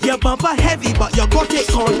 your bumper heavy, but you got it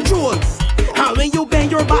control. And when you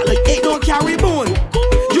bend your back like it don't carry bone,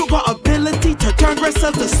 you got ability to turn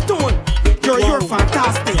yourself to stone. You're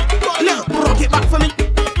fantastic. Look, rock it back for me.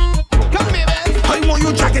 Come here, man. I want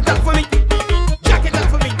you jack it up for me. Jack it up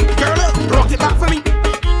for me. Girl, look, rock it back for me.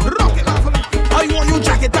 Rock it back for me. I want you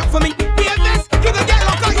jack it up for me. Hear this? You can get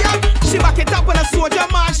locked on here. She back it up on a soldier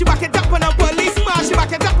man. She back it up on a policeman. She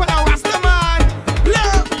back it up on a rasta man.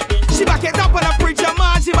 Look, she back it up on a preacher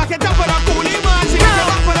man. She back it up on a coolie man. She back it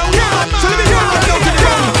up on a woman man. So let me hear it go to the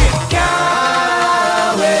ground.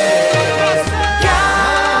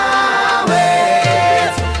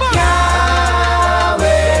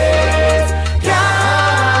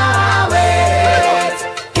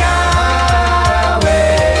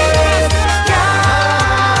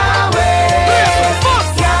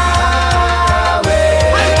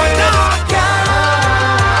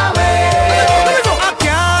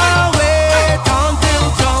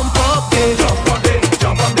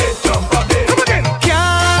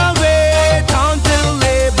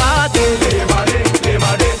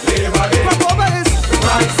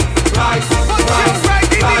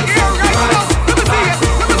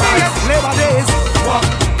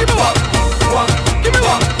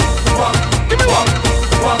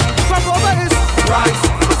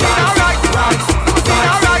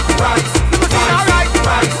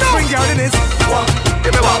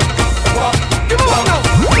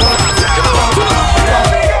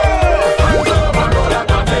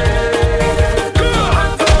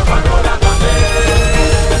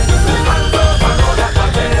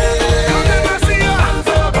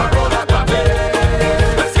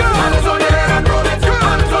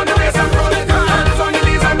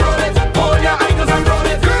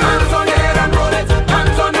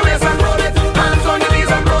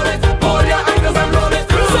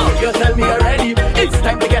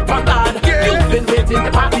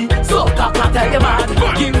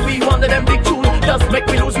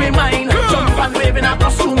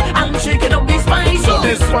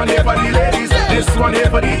 one here for the ladies, this one here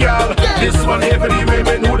for the girl, this one here for the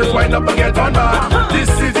women who just wind up and get on back. This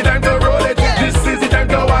is the time to roll it, this is the time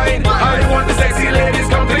to wine. I want the sexy ladies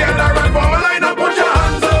come together and form a line up. Put your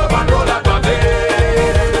hands up and roll that body.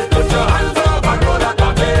 Put your hands up and roll that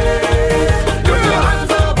body. Put your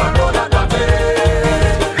hands up and roll that body.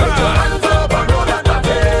 Put your hands up and roll that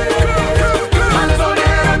body. Hands on the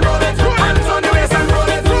air and roll it. Hands on the waist and roll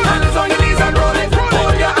it. Hands on your knees and roll it.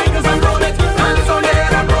 Hold your ankles and roll it. Hands on the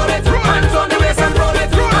air and roll it. Hands on the waist and roll it.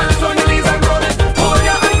 Hands on your knees and roll it. Hold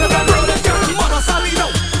your ankles and roll it. Mother Salino,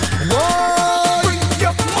 whoa, bring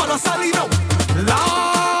your mother Salino,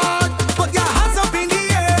 Lord, put your hands up in the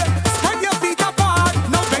air, spread your feet apart,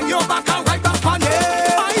 now bend your back and right back on it.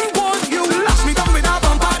 I want you, lash me down with a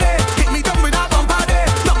bumper there, hit me down with a bumper there,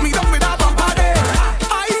 knock me down with a bumper there.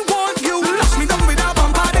 I want you, lash me down with a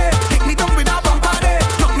bumper there, hit me down with a bumper there,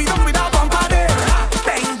 knock me down with a bumper there.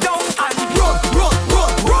 Bang down and roll, roll,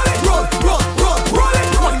 roll, roll it, roll, roll, roll, roll it.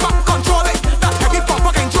 One back, control it, that heavy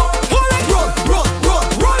pumper can drop. Hold it, roll, roll, roll,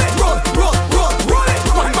 roll it, roll, roll, roll, roll it.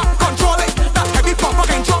 One back, control it, that heavy pumper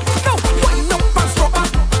can drop. Now wind up and stop back,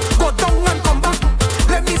 go down and come back.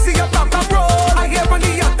 Let me see your back and roll. I hear on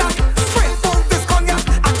the attack, straight full this cognac,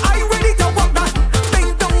 and I ready to walk that. Bang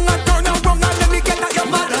down and turn around and let me get at your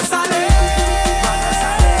mother Sally.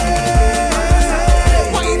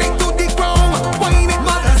 Wind it to the ground, wind it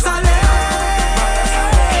mother Sally.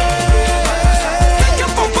 Take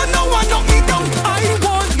your bumper now and knock me down. I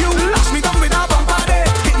want you, lash me down with a bumper there,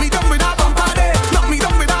 hit me down with a bumper there, knock me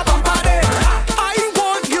down with a bumper there. I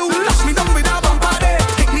want you, lash me down with a bumper there,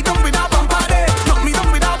 hit me down with a bumper there, knock me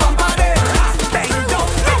down with a bumper there. Bang down.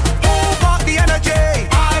 Who got the energy?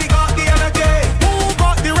 I got the energy. Who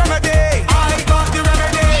got the remedy? I got the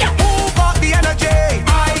remedy. Who got the energy?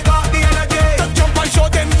 I got the energy. To jump and show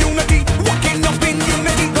them unity, walking up in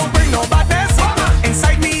unity. Don't bring no badness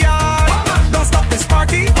inside me yard. Don't stop this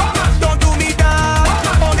party. Don't do me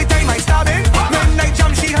that. Only time I stab it when I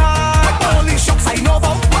jam she hard. Only shots I know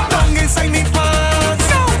about down inside me pants.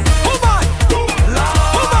 So, move on,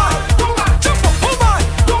 move on, jump up, move on,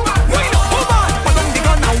 wind up, move on. Put on the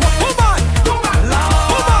gun now, move on, move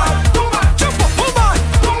on, jump up, move on.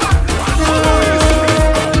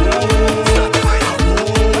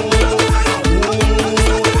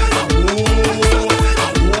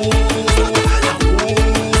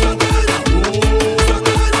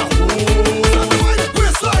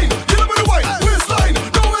 Waistline, get up with the wine. Waistline,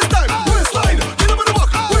 don't waste time. Waistline, get up with the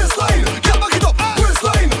walk. Waistline, get back it up.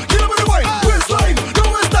 Waistline, get up with the wine. Waistline,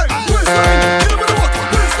 don't waste time. Waistline, get up with the walk.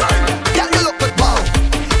 Waistline. Yeah, you look good, wow.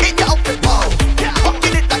 In your outfit, wow.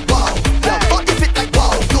 Walking it like wow. Your body fit like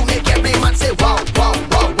wow. You make every man say wow, wow,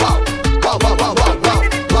 wow, wow. Wow, wow, wow, wow, wow.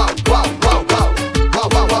 Wow, wow, wow, wow. Wow,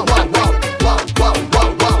 wow, wow, wow, wow. Wow, wow, wow,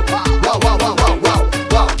 wow. Wow, wow, wow, wow, wow.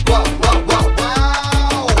 Wow, wow, wow, wow,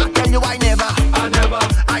 wow. I tell you I never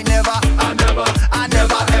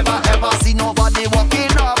ever, ever see nobody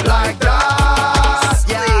walking up like that.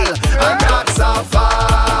 Yeah, and that's a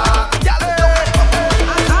fact. Yeah,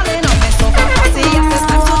 I'm calling on Miss Soca Posse. Yes, it's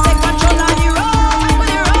time to take control of the road. Time for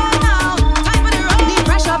the road now. Time for the road. The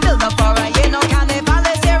pressure build up for a year. No carnival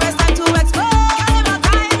is here. It's time to explode. Carnival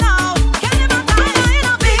time now. Carnival time now in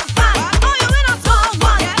a big bang. Oh, you in a small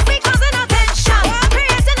one. We causing attention.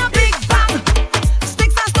 Creating a big bang.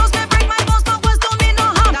 Sticks and stones may break my bones, but words don't mean no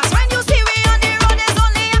harm. That's when you see we on the road. There's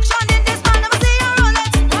only action in this man. Let me see you roll it.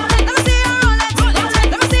 Let me see you roll it.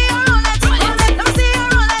 Let me see you roll it. Let me see you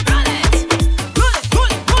roll it. Roll it.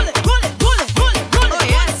 Roll it, roll it, roll it, roll it, roll it, roll it, roll it,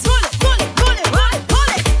 yes, roll it, roll it, roll it, roll it,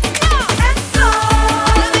 roll it. Now, explode.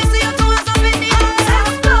 Let me see your two hands up in the air.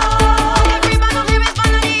 Explode. Every man on here is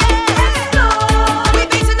man on the air. Explode. We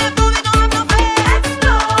beating them, but we don't have no fear.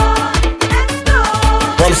 Explode.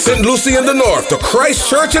 Explode. From St. Lucie in the north to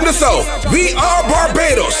Christchurch in the south, we are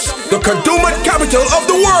Barbados, the Kadooment capital of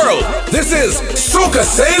the world. This is Soca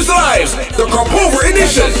Saves Lives, the Cropover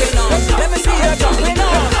edition. Let me see you jumping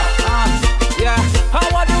on. Yeah, how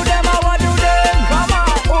I do them, come on,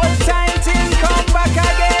 old time thing, come back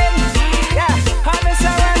again. Yeah, I'm a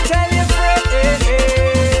and tell you friend,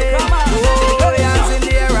 come on, throw your hands in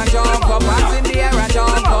the air and jump up, hands in the air and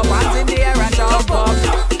jump up, hands in the air and jump up.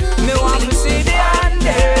 Me want to see the hand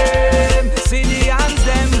them, see the hands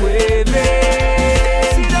them waving.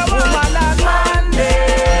 Woman and man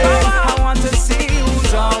them, I want to see you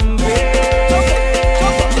jumping.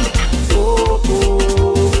 Oh,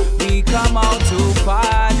 oh, we come out to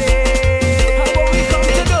party. How we come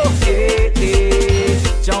to do? Hey, hey,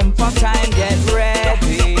 jump up time, get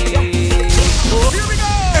ready. Oh. Here we go.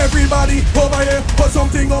 Everybody over here, put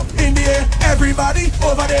something up in the air. Everybody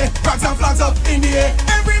over there, crack some flags up in the air.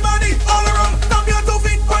 Everybody all around, stamp your 2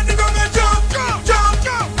 feet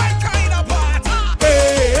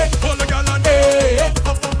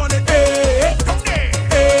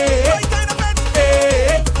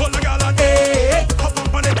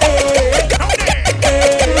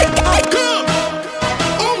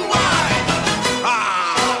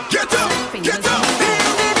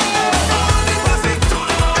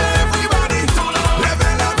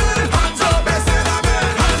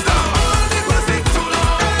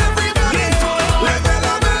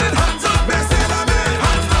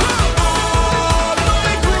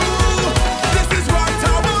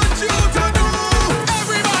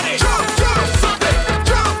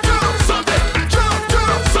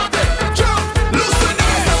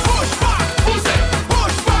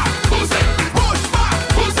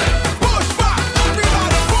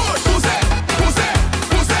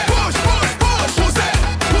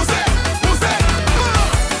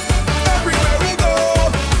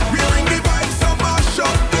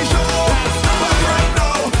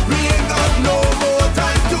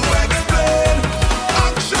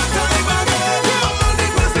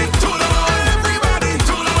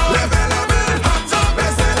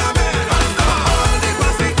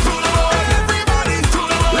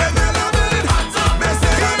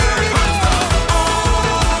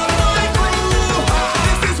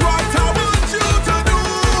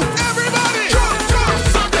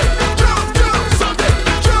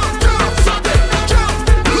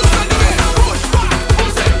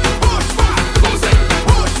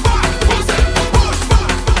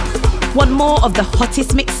more of the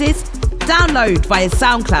hottest mixes? Download via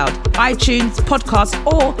SoundCloud, iTunes, podcast,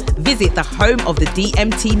 or visit the home of the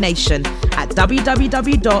DMT Nation at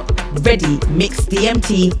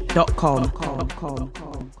www.readymixdmt.com.